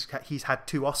that he's had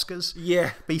 2 Oscars.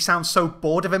 Yeah, but he sounds so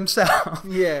bored of himself.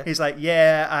 Yeah, he's like,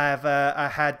 yeah,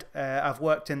 I've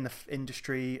worked in the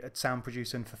industry at sound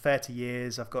producing for 30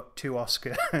 years. I've got 2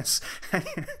 Oscars,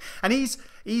 and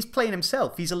he's playing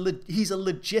himself. He's a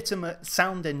legitimate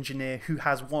sound engineer who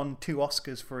has won 2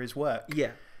 Oscars for his work.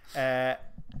 Yeah,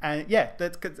 and yeah,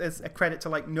 that's a credit to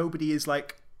like nobody's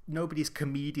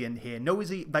comedian here.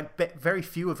 Very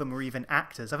few of them are even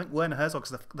actors. I think Werner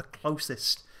Herzog's the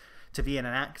closest to being an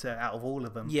actor out of all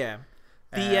of them. Yeah.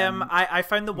 I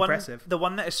found the impressive. the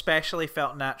one that especially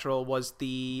felt natural was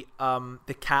the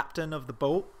captain of the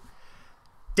boat.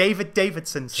 David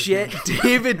Davidson.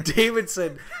 David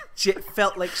Davidson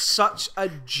felt like such a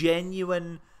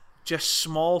genuine, just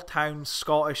small town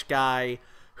Scottish guy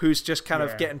who's just kind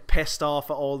of getting pissed off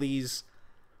at all these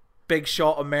big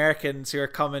shot Americans who are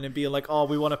coming and being like, oh,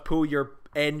 we want to pull your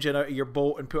engine out of your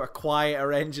boat and put a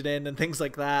quieter engine in and things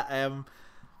like that.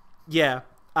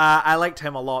 I liked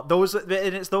him a lot.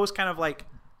 It's those kind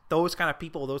of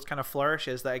people, those kind of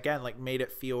flourishes that again like made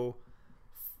it feel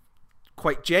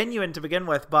quite genuine to begin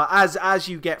with, but as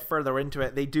you get further into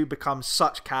it, they do become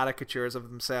such caricatures of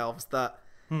themselves that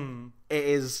it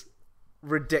is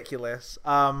ridiculous.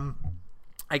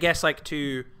 I guess like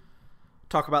to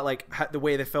talk about like how the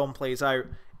way the film plays out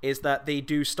is that they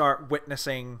do start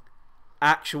witnessing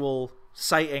actual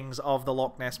sightings of the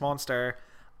Loch Ness Monster,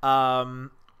 and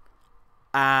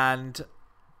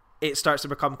it starts to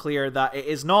become clear that it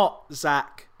is not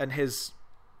Zach and his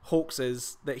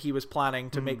hoaxes that he was planning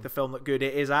to make the film look good.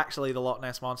 It is actually the Loch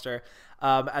Ness Monster,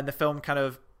 and the film kind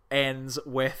of ends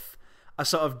with a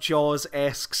sort of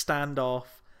Jaws-esque standoff,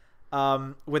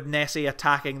 with Nessie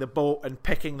attacking the boat and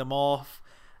picking them off,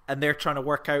 and they're trying to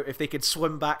work out if they could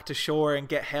swim back to shore and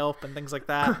get help and things like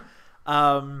that.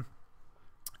 And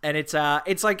it's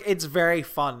very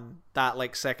fun, that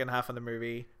like second half of the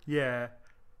movie. Yeah.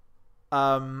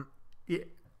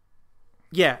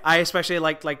 Yeah, I especially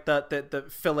liked like the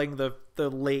filling the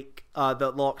lake,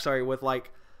 the loch, with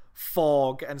like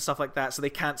fog and stuff like that, so they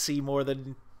can't see more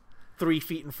than 3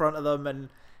 feet in front of them, and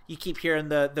you keep hearing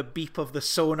the beep of the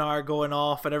sonar going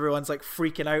off, and everyone's like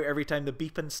freaking out every time the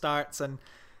beeping starts. And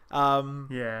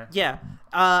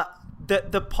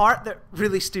the part that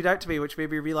really stood out to me, which made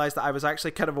me realize that I was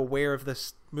actually kind of aware of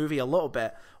this movie a little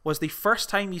bit, was the first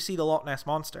time you see the Loch Ness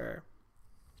Monster.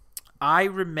 I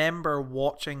remember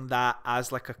watching that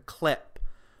as like a clip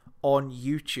on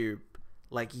YouTube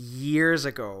like years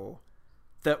ago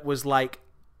that was like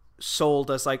sold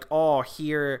as like, oh,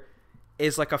 here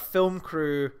is like a film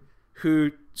crew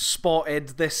who spotted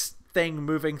this thing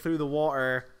moving through the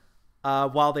water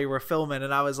while they were filming.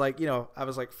 And I was like, I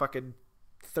was like fucking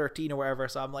 13 or whatever,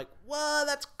 so I'm like, whoa,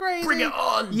 that's crazy, bring it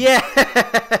on. Yeah.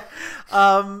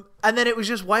 And then it was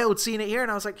just wild seeing it here, and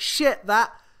I was like, shit,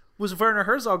 that was Werner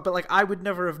Herzog, but like I would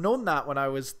never have known that when I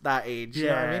was that age. You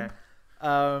know what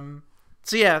I mean?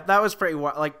 So yeah, that was pretty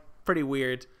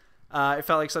weird. It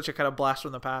felt like such a kind of blast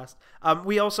from the past.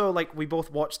 We also we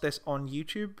both watched this on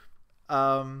YouTube.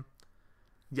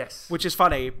 Yes, which is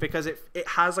funny because it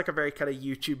has like a very kind of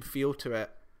YouTube feel to it,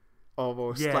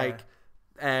 almost.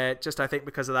 Just I think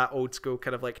because of that old school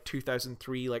kind of like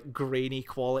 2003 like grainy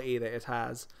quality that it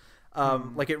has.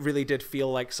 Like it really did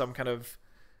feel like some kind of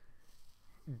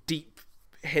deep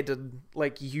hidden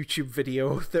like YouTube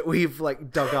video that we've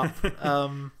like dug up.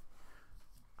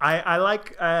 I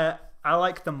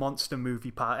like the monster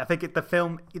movie part. I think the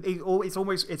film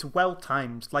it's well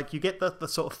timed. Like you get the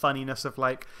sort of funniness of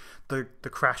like the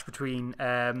crash between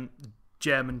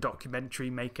German documentary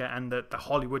maker and the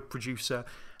Hollywood producer,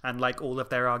 and like all of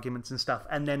their arguments and stuff,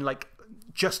 and then like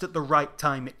just at the right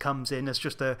time it comes in as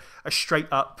just a straight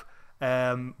up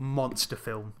monster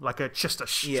film, like just a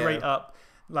straight up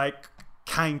like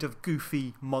kind of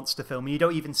goofy monster film. And you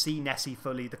don't even see Nessie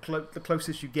fully. The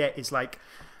closest you get is like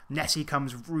Nessie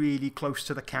comes really close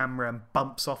to the camera and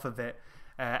bumps off of it,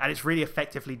 and it's really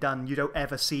effectively done. You don't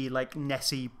ever see like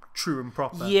Nessie true and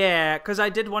proper. Yeah, because I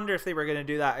did wonder if they were going to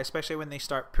do that, especially when they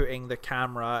start putting the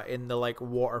camera in the like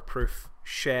waterproof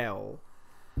shell.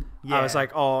 Yeah. I was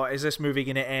like, oh, is this movie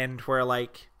going to end where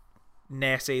like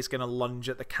Nessie's going to lunge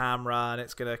at the camera, and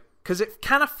it's going to, because it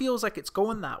kind of feels like it's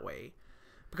going that way,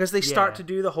 because they start to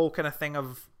do the whole kind of thing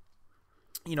of,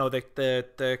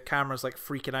 the camera's like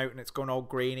freaking out and it's going all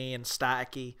grainy and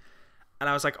staticky, and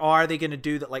I was like, oh, are they going to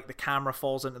do that? Like the camera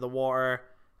falls into the water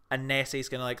and Nessie's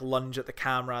gonna like lunge at the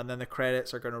camera, and then the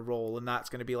credits are gonna roll, and that's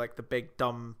gonna be like the big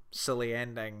dumb silly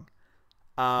ending.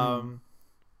 But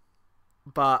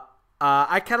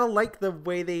I kind of like the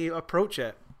way they approach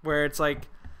it, where it's like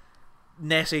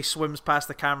Nessie swims past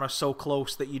the camera so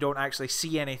close that you don't actually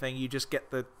see anything, you just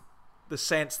get the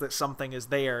sense that something is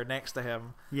there next to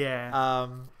him. Yeah.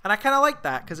 And I kind of like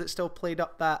that because it still played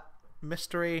up that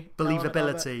mystery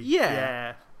believability.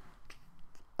 Yeah.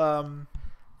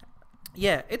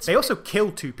 Yeah, they also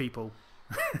kill 2 people.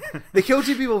 They kill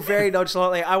 2 people very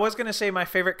nonchalantly. I was going to say my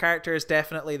favorite character is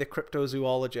definitely the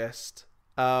cryptozoologist.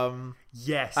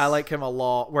 Yes. I like him a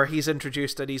lot, where he's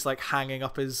introduced and he's like hanging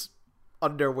up his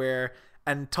underwear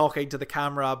and talking to the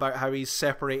camera about how he's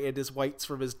separated his whites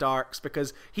from his darks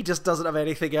because he just doesn't have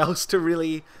anything else to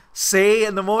really say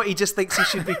in the moment. He just thinks he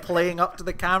should be playing up to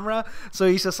the camera, so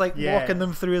he's just like walking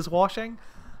them through his washing.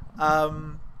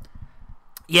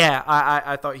 Yeah,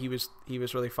 I thought he was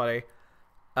really funny.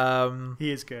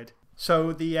 He is good.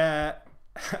 So the I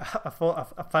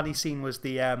thought a funny scene was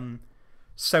the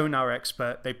sonar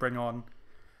expert they bring on,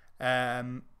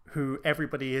 who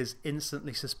everybody is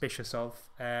instantly suspicious of.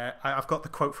 I've got the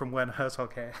quote from Werner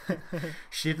Herzog here.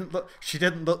 She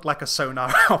didn't look like a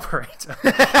sonar operator.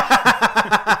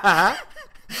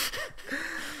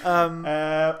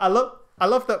 I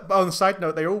love that. On the side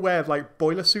note, they all wear like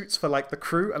boiler suits for like the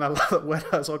crew, and I love that Werner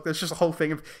Herzog, there's just a whole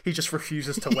thing of he just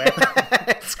refuses to wear them.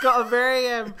 It's got a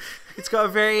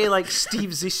very like Steve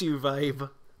Zissou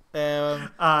vibe.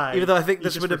 Even though I think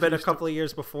this would have been a couple of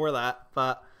years before that,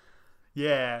 but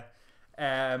yeah,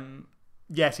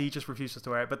 yes, he just refuses to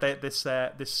wear it. But this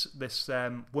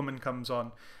woman comes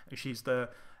on, and she's the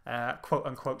quote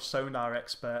unquote sonar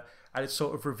expert, and it's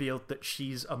sort of revealed that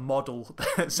she's a model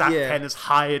that Zach Penn has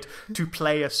hired to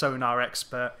play a sonar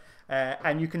expert.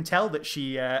 And you can tell that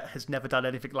she has never done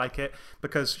anything like it,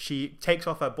 because she takes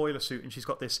off her boiler suit and she's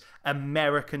got this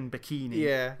American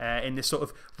bikini in this sort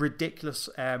of ridiculous,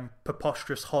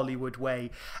 preposterous Hollywood way.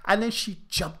 And then she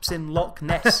jumps in Loch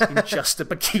Ness in just a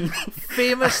bikini.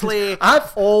 Famously,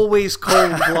 I've always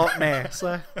called Loch Ness.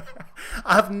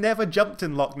 I've never jumped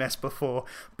in Loch Ness before,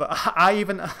 but I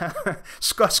even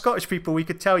Scottish people, we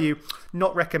could tell you,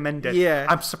 not recommend it. Yeah.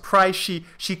 I'm surprised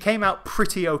she came out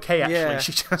pretty okay, actually. Yeah.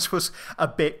 She just was a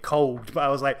bit cold, but I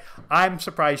was like, I'm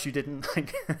surprised you didn't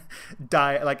like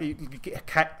die, like you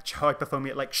catch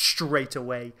hypothermia like straight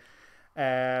away.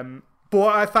 But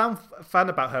what I found fun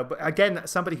about her, but again,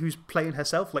 that's somebody who's playing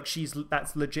herself, like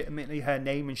that's legitimately her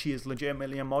name and she is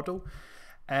legitimately a model.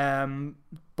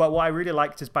 But what I really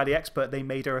liked is by the end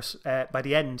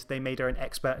they made her an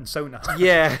expert in sonar.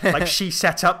 Yeah. Like she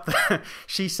set up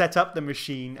the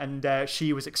machine, and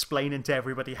she was explaining to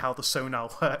everybody how the sonar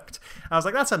worked. I was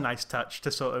like, that's a nice touch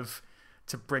to sort of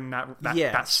to bring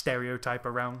that stereotype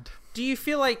around. Do you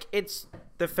feel like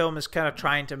the film is kind of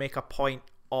trying to make a point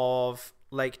of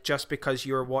like, just because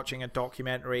you're watching a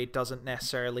documentary doesn't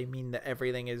necessarily mean that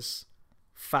everything is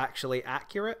factually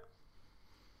accurate?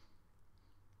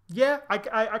 Yeah, I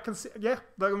can see. Yeah,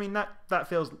 I mean that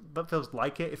feels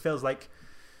like it. It feels like,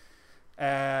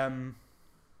 yeah,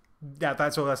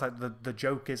 that's all. That's like the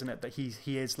joke, isn't it? That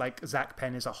he is like, Zach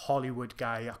Penn is a Hollywood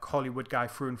guy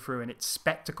through and through, and its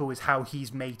spectacle is how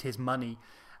he's made his money,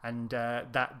 and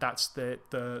that's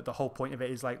the whole point of it.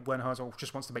 Is like, Werner Herzog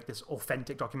just wants to make this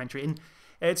authentic documentary, and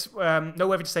it's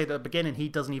nowhere to say that at the beginning he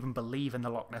doesn't even believe in the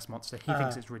Loch Ness monster. He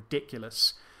thinks it's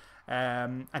ridiculous.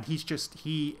 And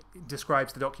he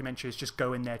describes the documentary as just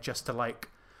going there just to like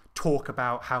talk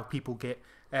about how people get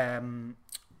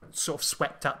sort of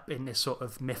swept up in this sort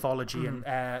of mythology and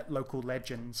local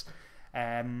legends,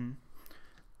 and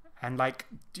like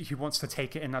he wants to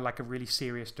take it in a really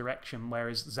serious direction,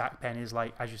 whereas Zach Penn is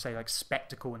like, as you say, like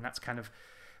spectacle, and that's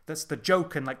the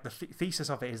joke, and like the thesis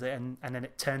of it is that, and then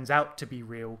it turns out to be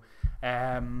real.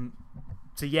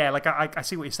 So yeah, like I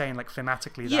see what you're saying, like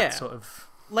thematically, that sort of.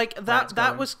 Like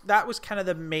that was kind of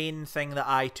the main thing that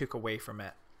I took away from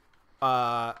it,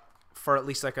 for at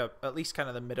least kind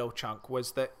of the middle chunk,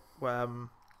 was that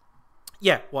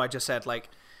what I just said, like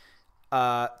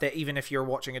that even if you're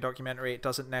watching a documentary, it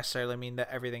doesn't necessarily mean that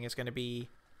everything is going to be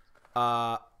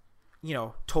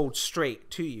told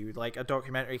straight to you. Like, a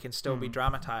documentary can still be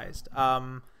dramatized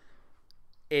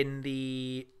in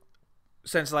the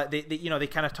sense, like they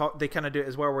kind of do it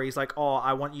as well, where he's like, oh,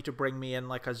 I want you to bring me in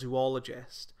like a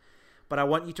zoologist, but I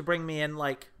want you to bring me in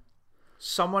like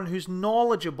someone who's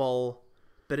knowledgeable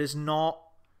but is not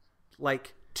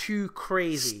like too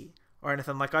crazy or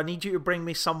anything. Like, I need you to bring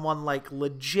me someone like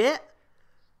legit,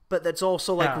 but that's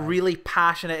also like really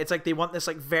passionate. It's like they want this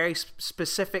like very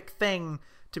specific thing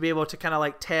to be able to kind of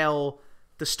like tell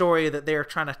the story that they're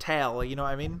trying to tell. You know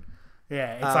what I mean?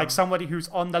 Yeah, it's like somebody who's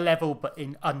on the level but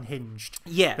unhinged.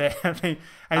 Yeah. And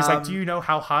it's like, do you know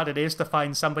how hard it is to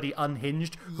find somebody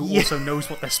unhinged who also knows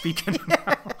what they're speaking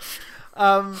about?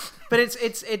 But it's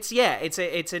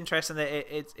interesting that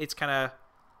it's kind of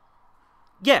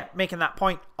making that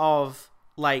point of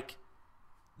like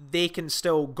they can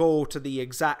still go to the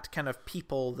exact kind of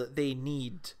people that they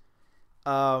need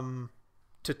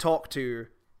to talk to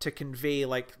convey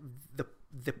like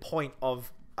the point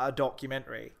of a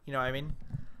documentary. You know what I mean?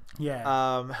 Yeah.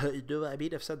 You know what I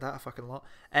mean? I've said that a fucking lot.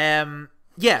 That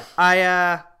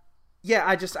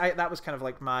was kind of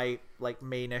like my like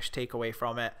mainish takeaway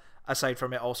from it, aside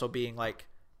from it also being like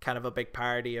kind of a big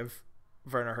parody of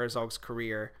Werner Herzog's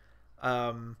career,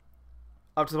 up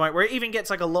to the point where it even gets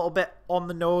like a little bit on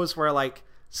the nose, where like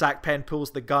Zak Penn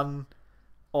pulls the gun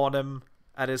on him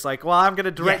and is like, well, I'm going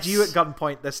to direct you at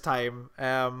gunpoint this time.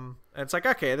 And it's like,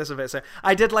 okay, this is a bit sick.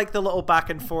 I did like the little back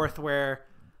and forth where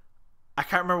I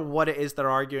can't remember what it is they're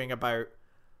arguing about,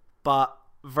 but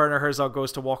Werner Herzog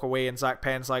goes to walk away and Zak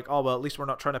Penn's like, oh, well, at least we're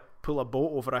not trying to pull a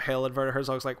boat over a hill. And Werner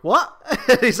Herzog's like, what?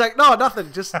 He's like, no,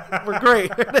 nothing. Just, we're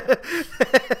great.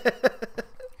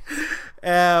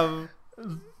 The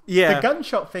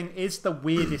gunshot thing is the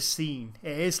weirdest scene.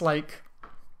 It is like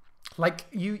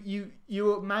you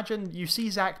imagine, you see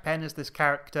Zak Penn as this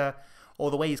character,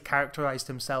 or the way he's characterized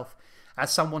himself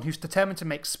as someone who's determined to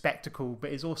make spectacle,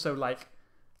 but is also like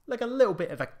a little bit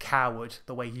of a coward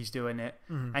the way he's doing it.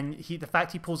 And the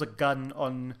fact he pulls a gun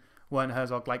on Werner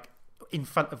Herzog like in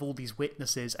front of all these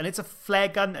witnesses, and it's a flare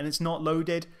gun and it's not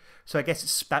loaded, so I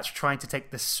guess that's trying to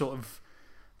take this sort of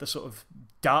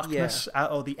darkness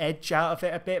out, or the edge out of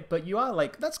it a bit. But you are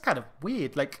like, that's kind of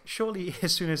weird. Like, surely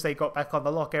as soon as they got back on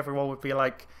the lock, everyone would be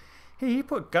like, hey, he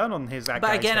put a gun on his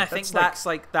But again, I think that's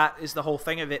like that is the whole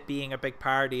thing of it being a big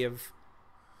parody of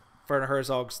Werner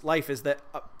Herzog's life, is that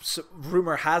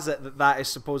rumor has it that is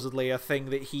supposedly a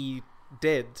thing that he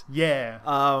did.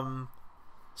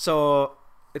 So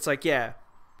it's like, kind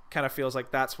of feels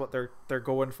like that's what they're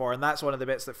going for, and that's one of the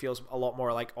bits that feels a lot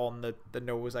more like on the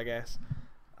nose, I guess.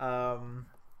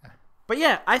 But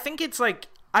yeah, I think if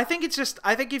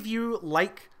you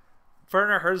like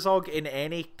Werner Herzog in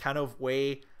any kind of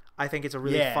way, I think it's a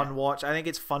really fun watch. I think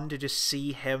it's fun to just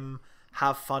see him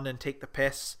have fun and take the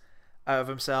piss out of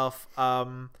himself.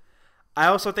 I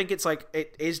also think it's like,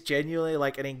 it is genuinely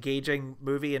like an engaging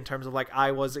movie in terms of like,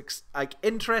 I was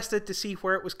interested to see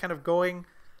where it was kind of going,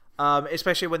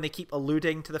 especially when they keep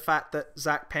alluding to the fact that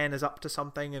Zak Penn is up to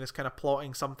something and is kind of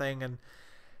plotting something. And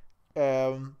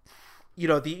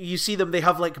you see them, they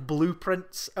have like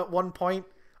blueprints at one point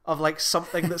of like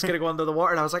something that's going to go under the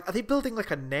water, and I was like, are they building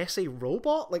like a Nessie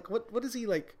robot? Like what is he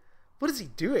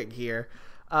doing here?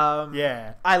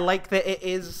 I like that it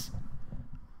is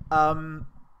kind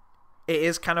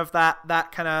of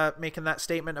that kind of making that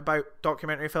statement about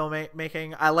documentary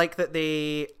filmmaking. I like that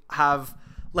they have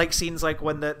like scenes like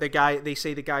when the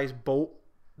guy's boat,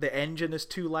 the engine is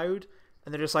too loud,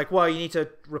 and they're just like, well, you need to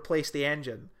replace the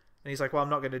engine. And he's like, well, I'm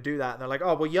not going to do that. And they're like,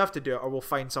 oh, well, you have to do it, or we'll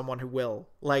find someone who will.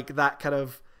 Like that kind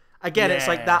of, again, it's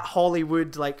like that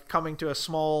Hollywood, like coming to a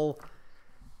small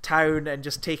town and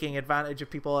just taking advantage of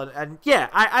people. And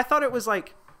I thought it was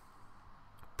like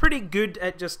pretty good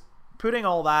at just putting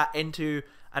all that into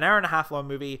an hour and a half long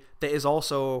movie that is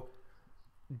also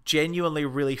genuinely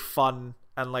really fun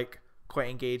and like quite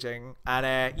engaging. And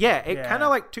it kind of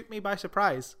like took me by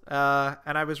surprise.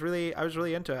 And I was really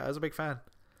into it. I was a big fan.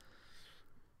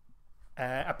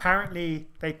 Apparently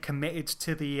they committed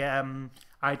to the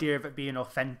idea of it being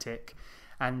authentic,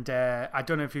 and I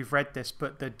don't know if you've read this,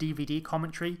 but the DVD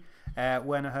commentary,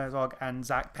 Werner Herzog and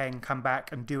Zak Penn come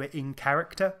back and do it in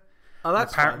character. Oh,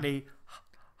 that's apparently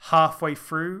halfway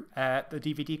through the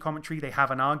DVD commentary they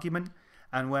have an argument,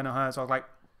 and Werner Herzog like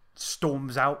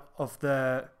storms out of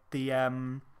the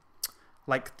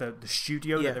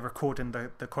studio that they're recording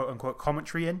the quote unquote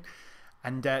commentary in.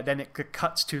 And then it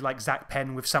cuts to like Zak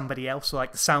Penn with somebody else, or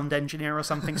like the sound engineer or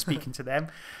something, speaking to them.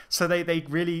 So they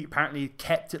really apparently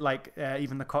kept it like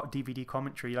even the DVD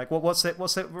commentary. Like what's it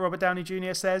Robert Downey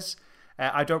Jr. says?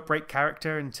 I don't break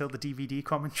character until the DVD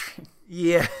commentary.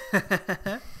 Yeah.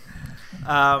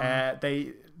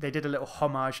 They did a little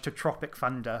homage to Tropic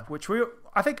Thunder, which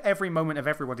I think every moment of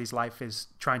everybody's life is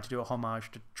trying to do a homage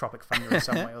to Tropic Thunder in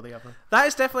some way or the other. That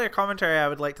is definitely a commentary I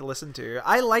would like to listen to.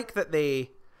 I like that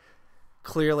they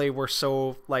clearly we're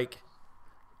so like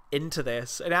into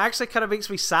this, and it actually kind of makes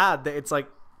me sad that it's like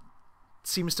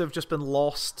seems to have just been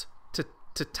lost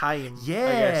to time. I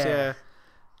guess,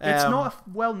 it's not a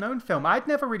well-known film. I'd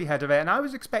never really heard of it, and I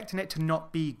was expecting it to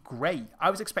not be great.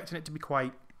 I was expecting it to be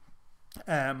quite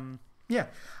Yeah,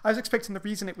 I was expecting the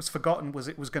reason it was forgotten was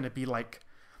it was going to be like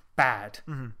bad.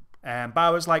 Mm-hmm. But I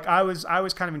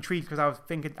was kind of intrigued because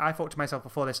I thought to myself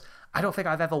before this, I don't think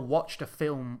I've ever watched a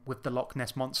film with the Loch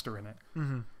Ness Monster in it.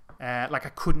 Mm-hmm. Like I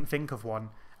couldn't think of one,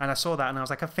 and I saw that and I was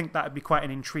like, I think that would be quite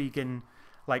an intriguing,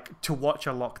 like, to watch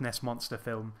a Loch Ness Monster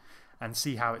film and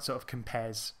see how it sort of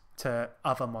compares to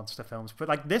other monster films. But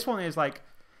like this one is like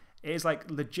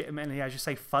legitimately, as you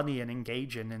say, funny and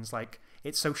engaging, and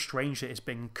it's so strange that it's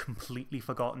been completely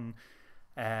forgotten.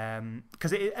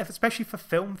 Because especially for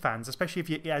film fans, especially if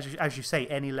you, as you say,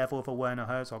 any level of a Werner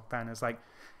Herzog fan, it's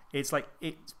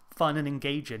fun and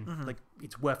engaging. Mm-hmm. Like,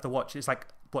 it's worth the watch. It's like,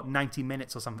 what, 90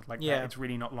 minutes or something like that. It's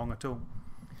really not long at all.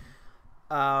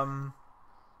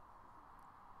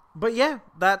 But yeah,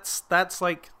 that's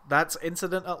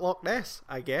Incident at Loch Ness,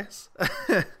 I guess.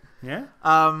 Yeah.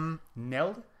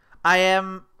 Nailed.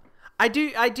 I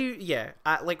do. Yeah.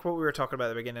 Like what we were talking about at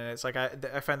the beginning. It's like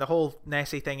I found the whole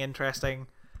Nessie thing interesting.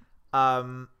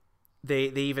 They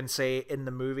even say in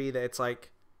the movie that it's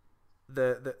like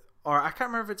or I can't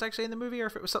remember if it's actually in the movie or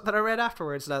if it was something I read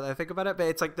afterwards. Now that I think about it, but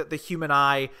it's like that the human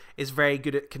eye is very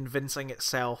good at convincing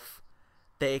itself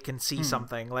that it can see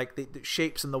something, like the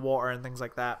shapes in the water and things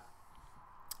like that.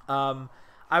 I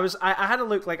had a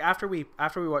look, like after we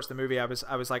watched the movie, I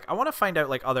was like, I want to find out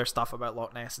like other stuff about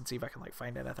Loch Ness and see if I can like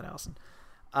find anything else.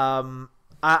 And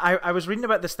I was reading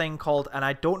about this thing called, and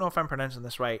I don't know if I'm pronouncing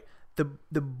this right, the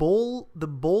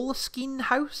Boleskine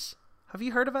House. Have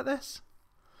you heard about this?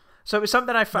 So it was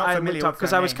something I looked up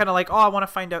because I was kind of like, oh, I want to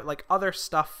find out like other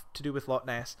stuff to do with Loch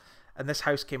Ness, and this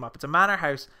house came up. It's a manor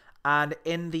house. And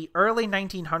in the early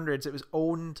 1900s, it was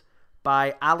owned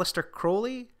by Aleister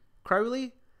Crowley,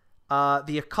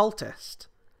 the occultist.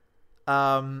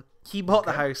 He bought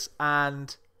the house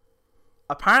and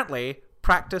apparently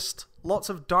practiced lots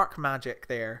of dark magic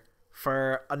there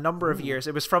for a number of years.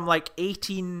 It was from like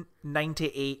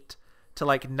 1898 to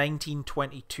like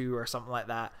 1922 or something like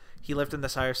that. He lived in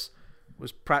this house,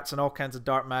 was practicing all kinds of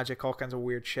dark magic, all kinds of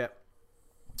weird shit.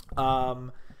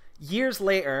 Years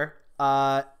later,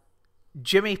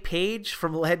 Jimmy Page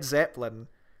from Led Zeppelin,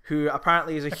 who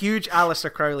apparently is a huge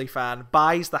Aleister Crowley fan,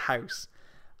 buys the house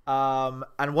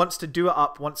and wants to do it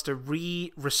up, wants to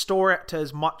restore it to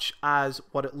as much as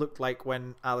what it looked like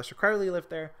when Aleister Crowley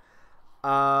lived there.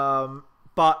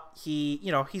 But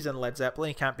he's in Led Zeppelin,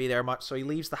 he can't be there much, so he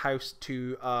leaves the house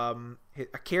to a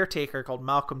caretaker called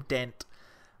Malcolm Dent,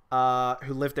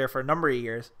 who lived there for a number of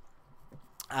years.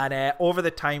 And over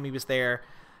the time he was there,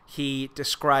 he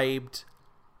described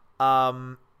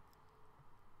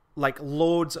like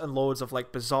loads and loads of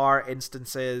like bizarre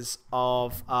instances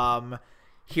of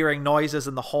hearing noises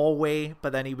in the hallway,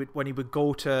 but then when he would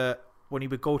go to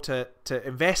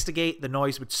investigate, the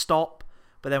noise would stop,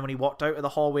 but then when he walked out of the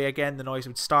hallway again, the noise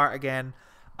would start again.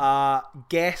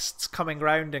 Guests coming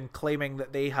round and claiming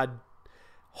that they had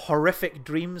horrific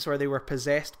dreams where they were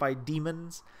possessed by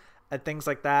demons and things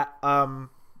like that.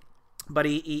 But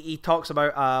he talks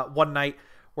about one night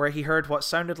where he heard what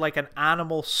sounded like an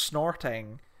animal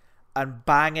snorting and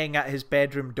banging at his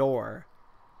bedroom door.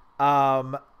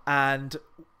 And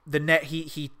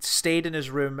he stayed in his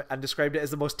room and described it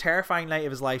as the most terrifying night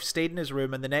of his life, stayed in his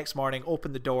room, and the next morning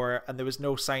opened the door and there was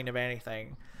no sign of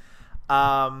anything.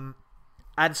 And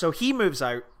so he moves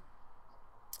out,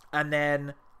 and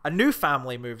then a new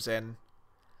family moves in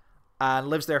and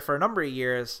lives there for a number of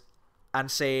years and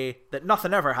say that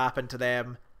nothing ever happened to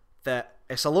them, that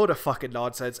it's a load of fucking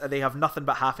nonsense, and they have nothing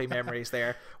but happy memories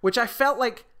there, which I felt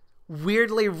like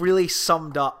weirdly really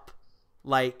summed up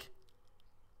like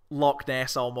Loch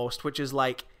Ness almost, which is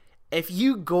like, if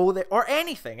you go there, or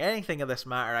anything of this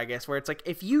matter, I guess, where it's like,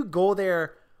 if you go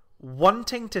there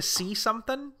wanting to see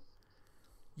something,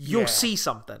 you'll see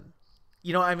something.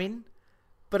 You know what I mean?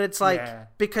 But it's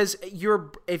like, because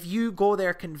if you go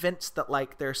there convinced that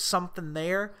like there's something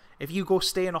there, if you go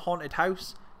stay in a haunted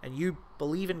house and you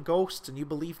believe in ghosts and you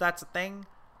believe that's a thing,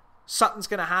 something's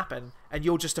gonna happen, and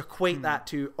you'll just equate that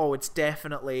to, oh, it's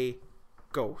definitely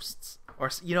ghosts, or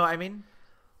you know what I mean?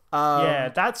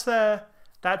 That's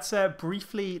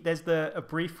briefly. There's a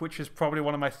brief which is probably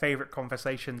one of my favorite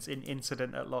conversations in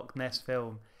Incident at Loch Ness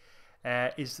film,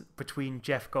 is between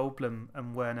Jeff Goldblum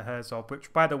and Werner Herzog.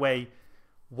 Which, by the way,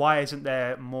 why isn't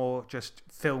there more just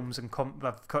films and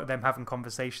them having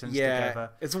conversations together?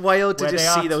 It's wild to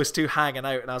just see those two hanging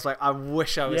out, and I was like, I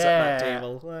wish I was at that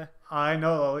table. I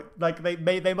know, like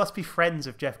they must be friends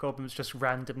if Jeff Goldblum's just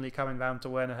randomly coming down to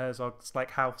Werner Herzog's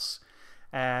like house.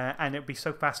 And it'd be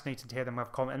so fascinating to hear them have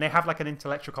and they have like an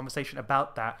intellectual conversation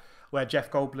about that, where Jeff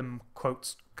Goldblum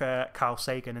quotes Carl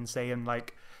Sagan and saying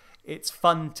like, it's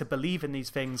fun to believe in these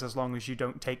things as long as you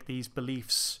don't take these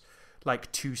beliefs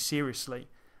like too seriously,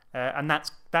 and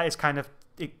that is kind of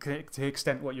to the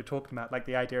extent what you're talking about, like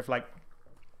the idea of like,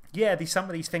 yeah, some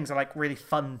of these things are like really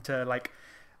fun to like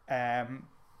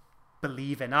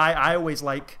believe in. I always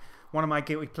like, one of my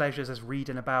guilty pleasures is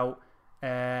reading about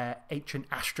ancient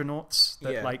astronauts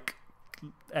that like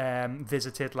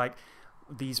visited like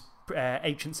these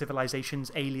ancient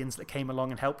civilizations, aliens that came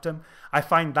along and helped them. I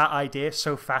find that idea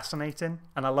so fascinating,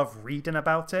 and I love reading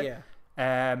about it.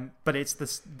 But it's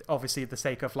this, obviously, the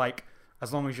sake of like,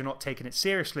 as long as you're not taking it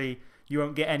seriously, you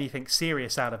won't get anything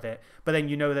serious out of it. But then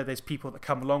you know that there's people that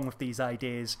come along with these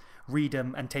ideas, read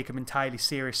them and take them entirely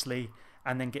seriously,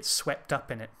 and then get swept up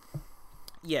in it.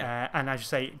 And as you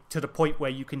say, to the point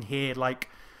where you can hear like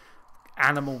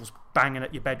animals banging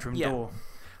at your bedroom door.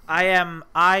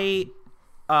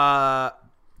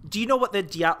 Do you know what the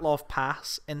Dyatlov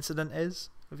Pass incident is?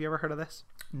 Have you ever heard of this?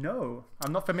 No,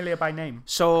 I'm not familiar by name.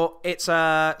 So it's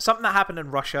something that happened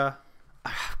in Russia.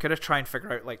 I'm gonna try and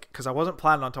figure out, like, because I wasn't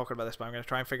planning on talking about this, but I'm gonna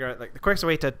try and figure out like the quickest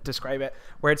way to describe it.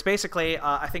 Where it's basically,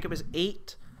 I think it was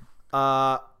 8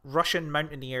 Russian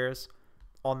mountaineers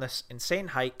on this insane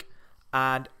hike,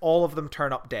 and all of them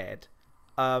turn up dead.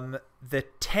 The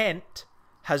tent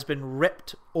has been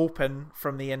ripped open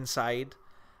from the inside,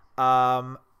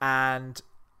 and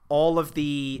all of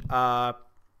the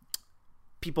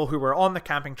people who were on the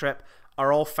camping trip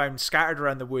are all found scattered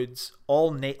around the woods,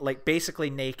 all like basically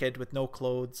naked with no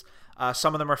clothes.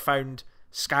 Some of them are found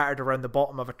scattered around the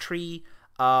bottom of a tree.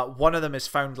 One of them is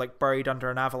found like buried under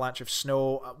an avalanche of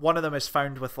snow. One of them is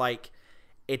found with like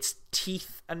its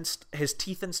teeth and his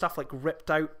teeth and stuff like ripped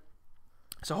out.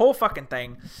 It's a whole fucking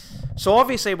thing. So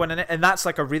obviously and that's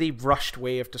like a really rushed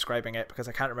way of describing it because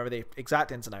I can't remember the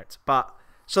exact ins and outs. But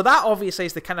so that obviously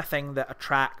is the kind of thing that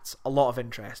attracts a lot of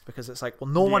interest because it's like, well,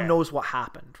 no one knows what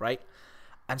happened, right?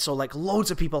 And so like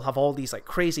loads of people have all these like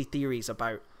crazy theories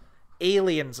about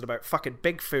aliens and about fucking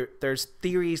Bigfoot. There's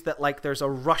theories that like there's a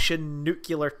Russian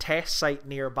nuclear test site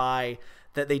nearby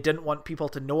that they didn't want people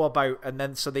to know about, and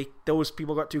then so those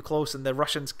people got too close and the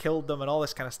Russians killed them and all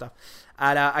this kind of stuff.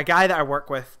 And a guy that I work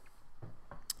with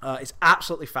is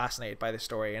absolutely fascinated by this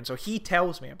story, and so he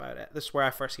tells me about it. This is where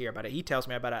I first hear about it. He tells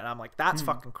me about it, and I'm like, that's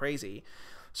fucking crazy.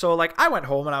 So like I went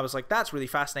home and I was like, that's really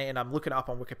fascinating. I'm looking it up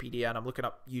on Wikipedia and I'm looking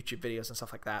up YouTube videos and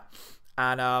stuff like that.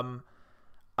 And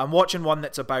I'm watching one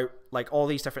that's about like all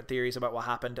these different theories about what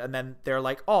happened, and then they're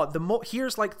like, oh,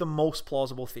 here's like the most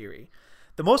plausible theory.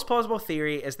 The most plausible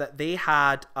theory is that they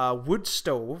had a wood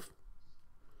stove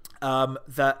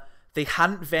that they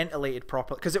hadn't ventilated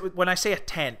properly. Because when I say a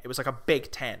tent, it was like a big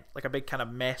tent, like a big kind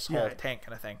of mess hall tent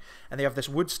kind of thing. And they have this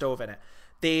wood stove in it.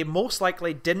 They most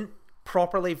likely didn't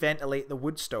properly ventilate the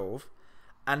wood stove.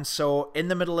 And so in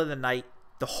the middle of the night,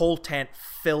 the whole tent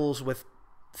fills with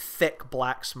thick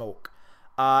black smoke.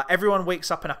 Everyone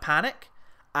wakes up in a panic,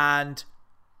 and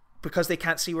because they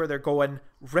can't see where they're going,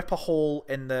 rip a hole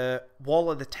in the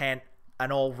wall of the tent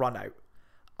and all run out.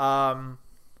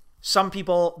 Some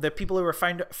people, the people who were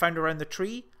found around the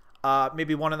tree,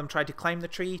 maybe one of them tried to climb the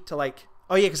tree to like,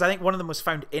 oh yeah, because I think one of them was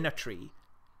found in a tree.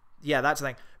 Yeah, that's the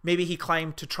thing. Maybe he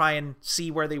climbed to try and see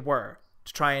where they were,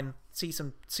 to try and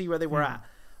see where they were at.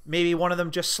 Maybe one of them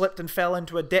just slipped and fell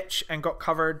into a ditch and got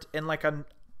covered in like an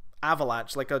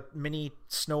avalanche, like a mini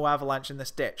snow avalanche in this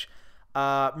ditch.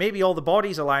 Maybe all the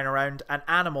bodies are lying around and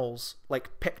animals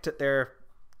like picked at their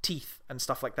teeth and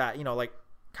stuff like that, you know, like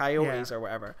coyotes or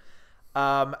whatever.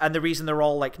 And the reason they're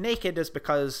all like naked is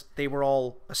because they were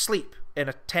all asleep in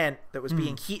a tent that was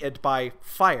being heated by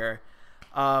fire,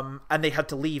 and they had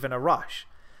to leave in a rush.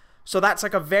 So that's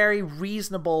like a very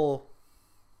reasonable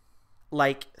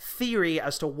like theory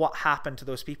as to what happened to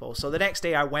those people. So the next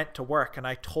day I went to work and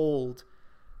I told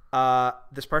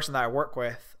this person that I work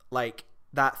with like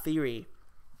that theory,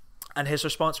 and his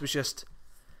response was just,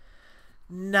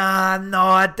 no,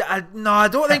 I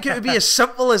don't think it would be as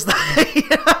simple as that.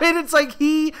 I mean, it's like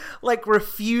he like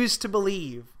refused to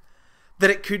believe that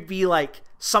it could be like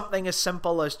something as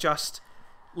simple as just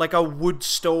like a wood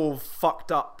stove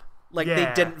fucked up, like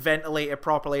they didn't ventilate it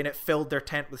properly and it filled their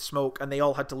tent with smoke and they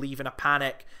all had to leave in a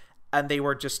panic and they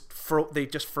were just they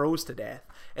just froze to death.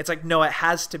 It's like, no, it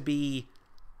has to be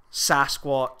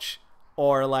Sasquatch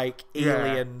or like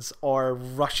aliens or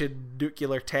Russian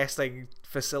nuclear testing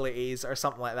facilities or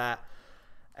something like that.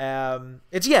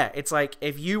 It's like,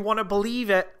 if you want to believe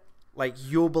it, like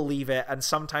you'll believe it, and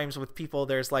sometimes with people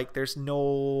there's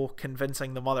no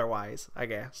convincing them otherwise, I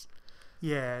guess.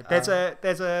 There's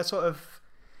a sort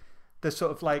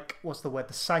of like, what's the word,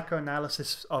 the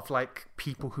psychoanalysis of like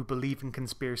people who believe in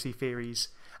conspiracy theories,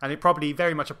 and it probably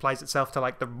very much applies itself to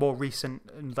like the more recent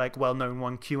and like well-known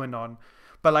one, QAnon.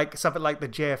 But like something like the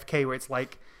JFK, where it's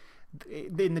like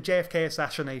in the JFK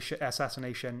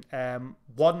assassination,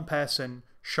 one person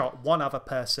shot one other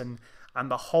person,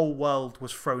 and the whole world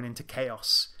was thrown into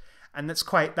chaos. And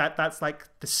that's like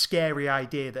the scary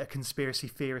idea that a conspiracy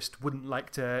theorist wouldn't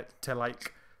like to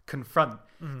like confront,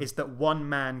 is that one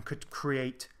man could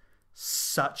create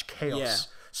such chaos. Yeah.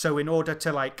 So in order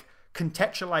to like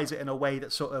contextualize it in a way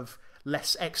that's sort of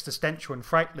less existential and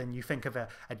frightening, you think of a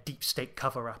deep state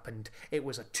cover-up, and it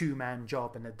was a two-man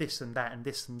job, and a this and that and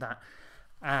this and that.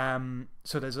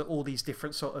 So there's all these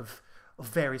different sort of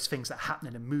various things that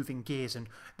happen and moving gears, and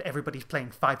everybody's playing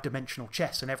 5-dimensional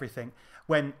chess and everything.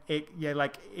 When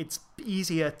it's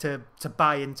easier to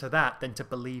buy into that than to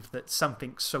believe that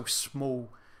something so small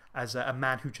as a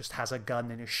man who just has a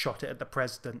gun and is shot at the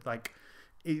president, like,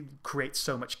 it creates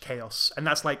so much chaos. And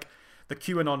that's like the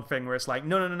QAnon thing, where it's like,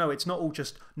 no, it's not all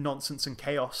just nonsense and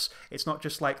chaos. It's not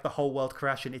just like the whole world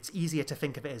crashing. It's easier to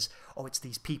think of it as, it's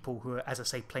these people who are, as I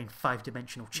say, playing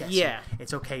 5-dimensional chess. Yeah.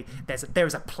 It's okay.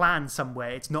 There's a plan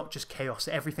somewhere. It's not just chaos.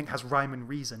 Everything has rhyme and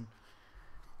reason.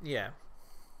 Yeah.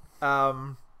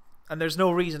 And there's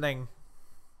no reasoning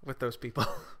with those people.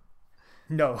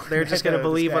 No. They're just going to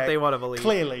believe what they want to believe.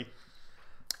 Clearly.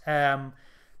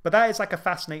 But that is like a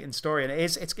fascinating story, and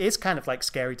it is kind of like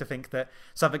scary to think that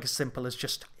something as simple as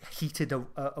just heated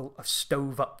a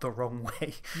stove up the wrong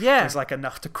way is like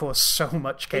enough to cause so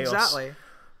much chaos. Exactly.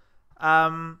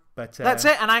 But that's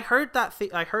it. And I heard that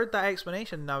I heard that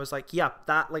explanation, and I was like, yeah,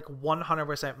 that like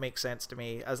 100% makes sense to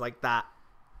me, as like that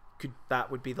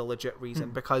would be the legit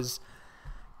reason, because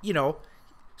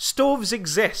stoves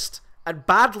exist. And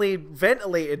badly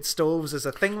ventilated stoves is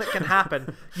a thing that can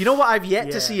happen. You know what I've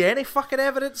yet to see any fucking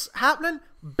evidence happening?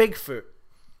 Bigfoot.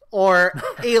 Or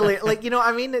alien. Like, you know what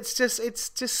I mean? It's just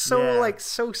so, like,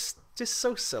 so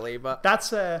silly. But that's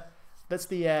the,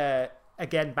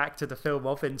 again, back to the film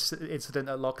of Incident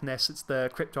at Loch Ness. It's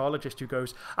the cryptologist who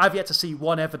goes, I've yet to see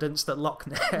one evidence that Loch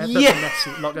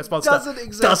Ness monster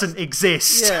doesn't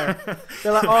exist. Yeah.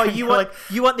 They're like, you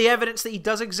want the evidence that he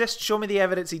does exist? Show me the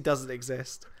evidence he doesn't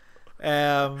exist.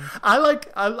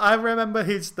 I remember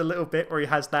the little bit where he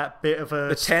has that bit of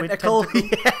a squid tentacle.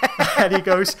 And he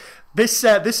goes, this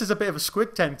is a bit of a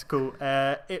squid tentacle.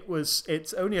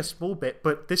 It's only a small bit,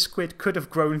 but this squid could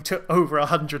have grown to over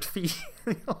 100 feet.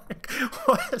 Like,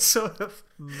 what sort of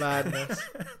madness.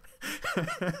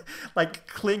 Like,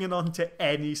 clinging on to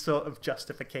any sort of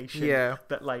justification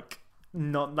that like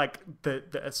not like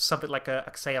that something like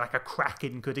a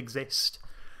kraken could exist.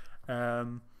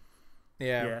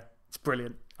 Yeah. It's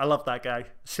brilliant. I love that guy.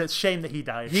 It's a shame that he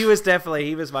died. He was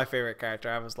my favorite character.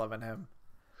 I was loving him.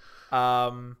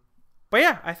 But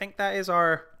yeah, I think that is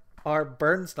our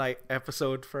Burns Night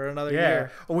episode for another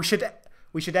year. Well, we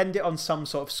should end it on some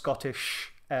sort of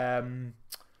Scottish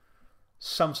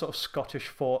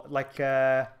thought. Like,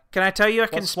 can I tell you a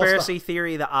conspiracy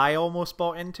theory that I almost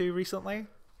bought into recently?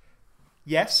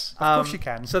 Yes, of course you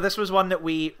can. So this was one that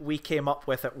we came up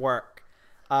with at work.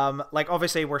 Like,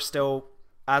 obviously we're still,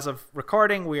 as of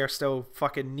recording, we are still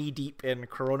fucking knee deep in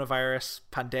coronavirus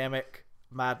pandemic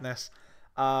madness.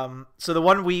 So the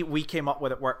one we came up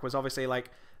with at work was obviously like,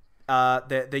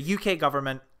 the UK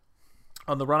government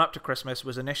on the run up to Christmas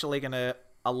was initially going to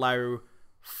allow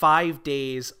 5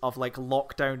 days of like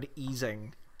lockdown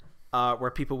easing,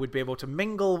 where people would be able to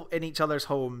mingle in each other's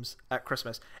homes at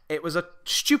Christmas. It was a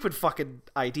stupid fucking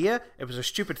idea. It was a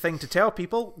stupid thing to tell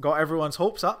people. Got everyone's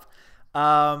hopes up.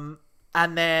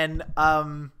 And then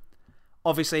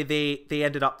obviously they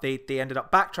ended up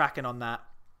backtracking on that,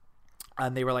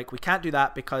 and they were like, we can't do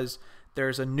that because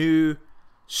there's a new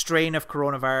strain of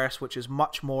coronavirus which is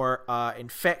much more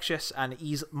infectious and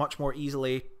much more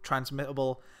easily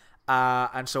transmittable,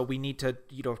 and so we need to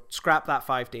scrap that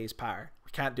 5 days pattern.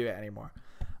 We can't do it anymore.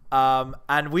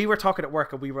 And we were talking at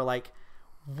work, and we were like,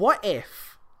 what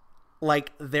if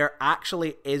like there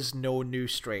actually is no new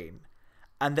strain,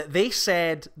 and that they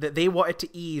said that they wanted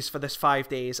to ease for this 5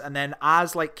 days, and then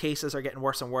as like cases are getting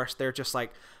worse and worse, they're just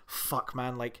like, fuck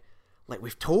man, like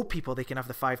we've told people they can have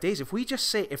the 5 days. If we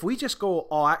just go,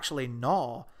 oh actually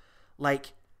no,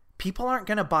 like people aren't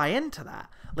gonna buy into that.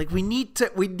 Like we need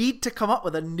to come up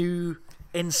with a new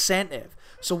incentive.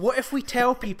 So what if we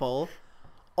tell people,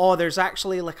 oh, there's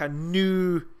actually like a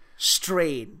new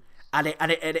strain, and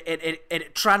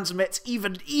it transmits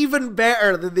even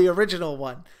better than the original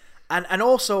one. And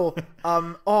also,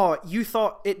 you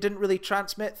thought it didn't really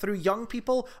transmit through young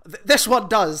people? This one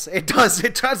does. It does.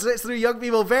 It transmits through young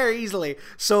people very easily.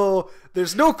 So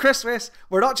there's no Christmas.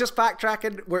 We're not just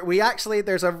backtracking.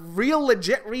 There's a real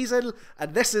legit reason,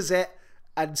 and this is it.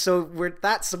 And so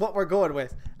that's what we're going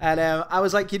with. And I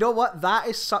was like, you know what? That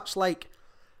is such like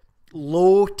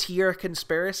low tier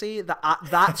conspiracy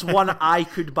that's one I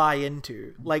could buy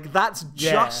into. Like, that's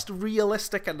just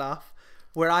realistic enough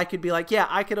where I could be like, yeah,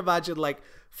 I could imagine like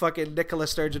fucking Nicola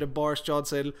Sturgeon and Boris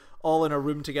Johnson all in a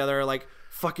room together, like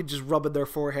fucking just rubbing their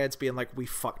foreheads, being like, we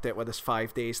fucked it with this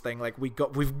 5 days thing. Like, we've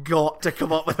got to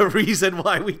come up with a reason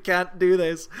why we can't do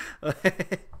this.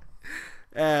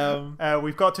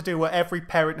 We've got to do what every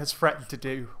parent has threatened to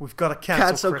do. We've got to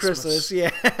cancel Christmas.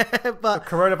 Yeah. But the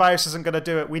coronavirus isn't going to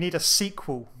do it. We need a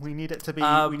sequel. We need it to be.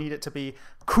 We need it to be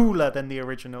cooler than the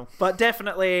original. But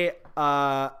definitely,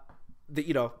 the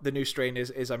new strain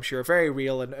is I'm sure very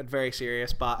real and very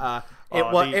serious. But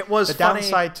it was funny.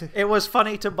 It was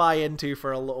funny to buy into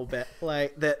for a little bit.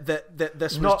 Like that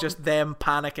this was just them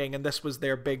panicking, and this was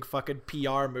their big fucking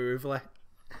PR move. Like.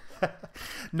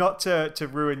 Not to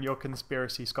ruin your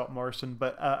conspiracy, Scott Morrison,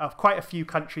 but quite a few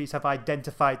countries have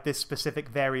identified this specific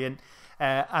variant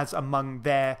as among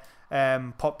their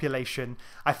population.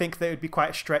 I think that it would be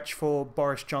quite a stretch for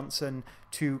Boris Johnson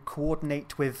to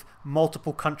coordinate with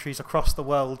multiple countries across the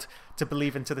world to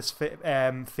believe into this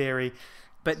theory.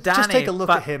 But Danny, just take a look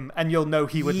at him and you'll know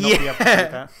he would not be able to do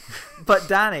that. But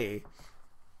Danny,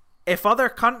 if other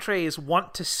countries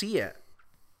want to see it,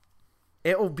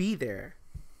 it'll be there.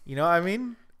 You know what I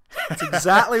mean? That's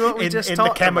exactly what we just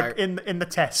talked about. In the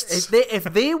tests. If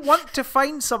they want to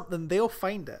find something, they'll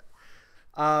find it.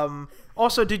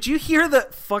 Also, did you hear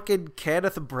that fucking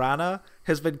Kenneth Branagh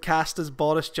has been cast as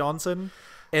Boris Johnson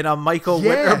in a Michael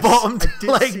Winterbottom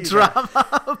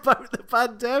drama about the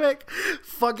pandemic?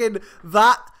 Fucking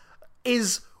that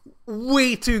is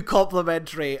way too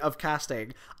complimentary of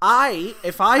casting.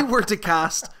 If I were to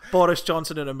cast Boris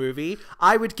Johnson in a movie,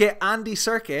 I would get Andy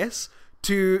Serkis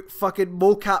to fucking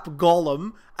mocap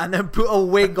Gollum and then put a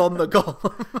wig on the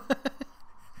Gollum.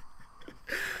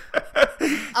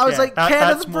 I was like,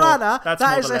 Kenneth Branagh,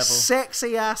 that is a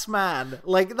sexy ass man.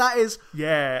 Like, that is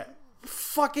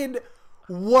fucking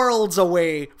worlds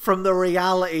away from the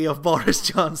reality of Boris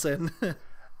Johnson.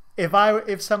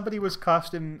 If somebody was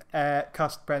cast Kenneth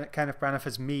Branagh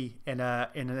as me in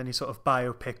any sort of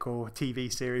biopic or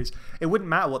TV series, it wouldn't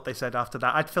matter what they said after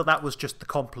that. I'd feel that was just the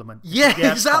compliment.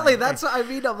 Yeah, exactly. That's what I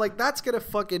mean. I'm like, that's gonna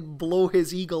fucking blow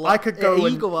his ego up. I could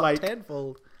go up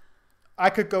tenfold. I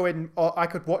could go in, or I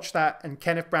could watch that, and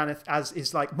Kenneth Branagh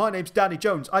is like, my name's Danny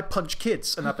Jones, I punch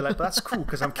kids, and I'd be like, but that's cool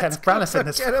because I'm Kenneth Branagh in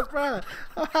this. Kenneth Branagh,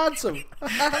 I'm handsome.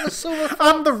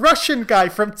 I'm the Russian guy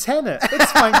from Tenet.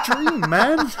 It's my dream,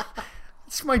 man.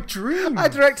 It's my dream. I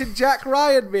directed Jack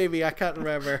Ryan, maybe. I can't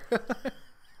remember.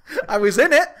 I was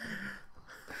in it.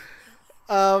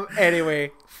 Anyway,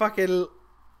 fucking,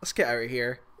 let's get out of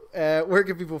here. Where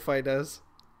can people find us?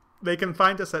 They can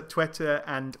find us at Twitter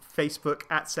and Facebook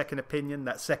at Second Opinion.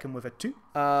 That's second with a 2.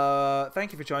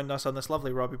 Thank you for joining us on this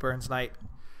lovely Robbie Burns night.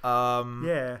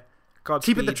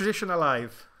 Keeping the tradition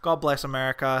alive. God bless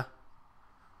America.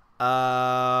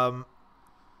 Fucking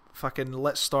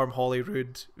let's storm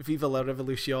Holyrood. Viva la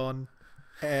Revolution.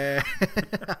 I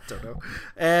don't know.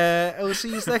 We'll see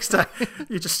you next time.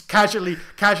 You're just casually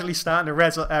starting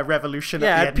a revolution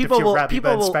at the end of your Robbie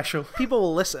Burns special. People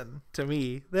will listen to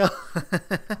me. They'll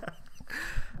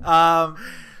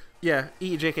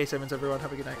eat J.K. Simmons, everyone.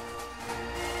 Have a good night.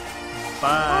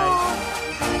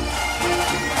 Bye.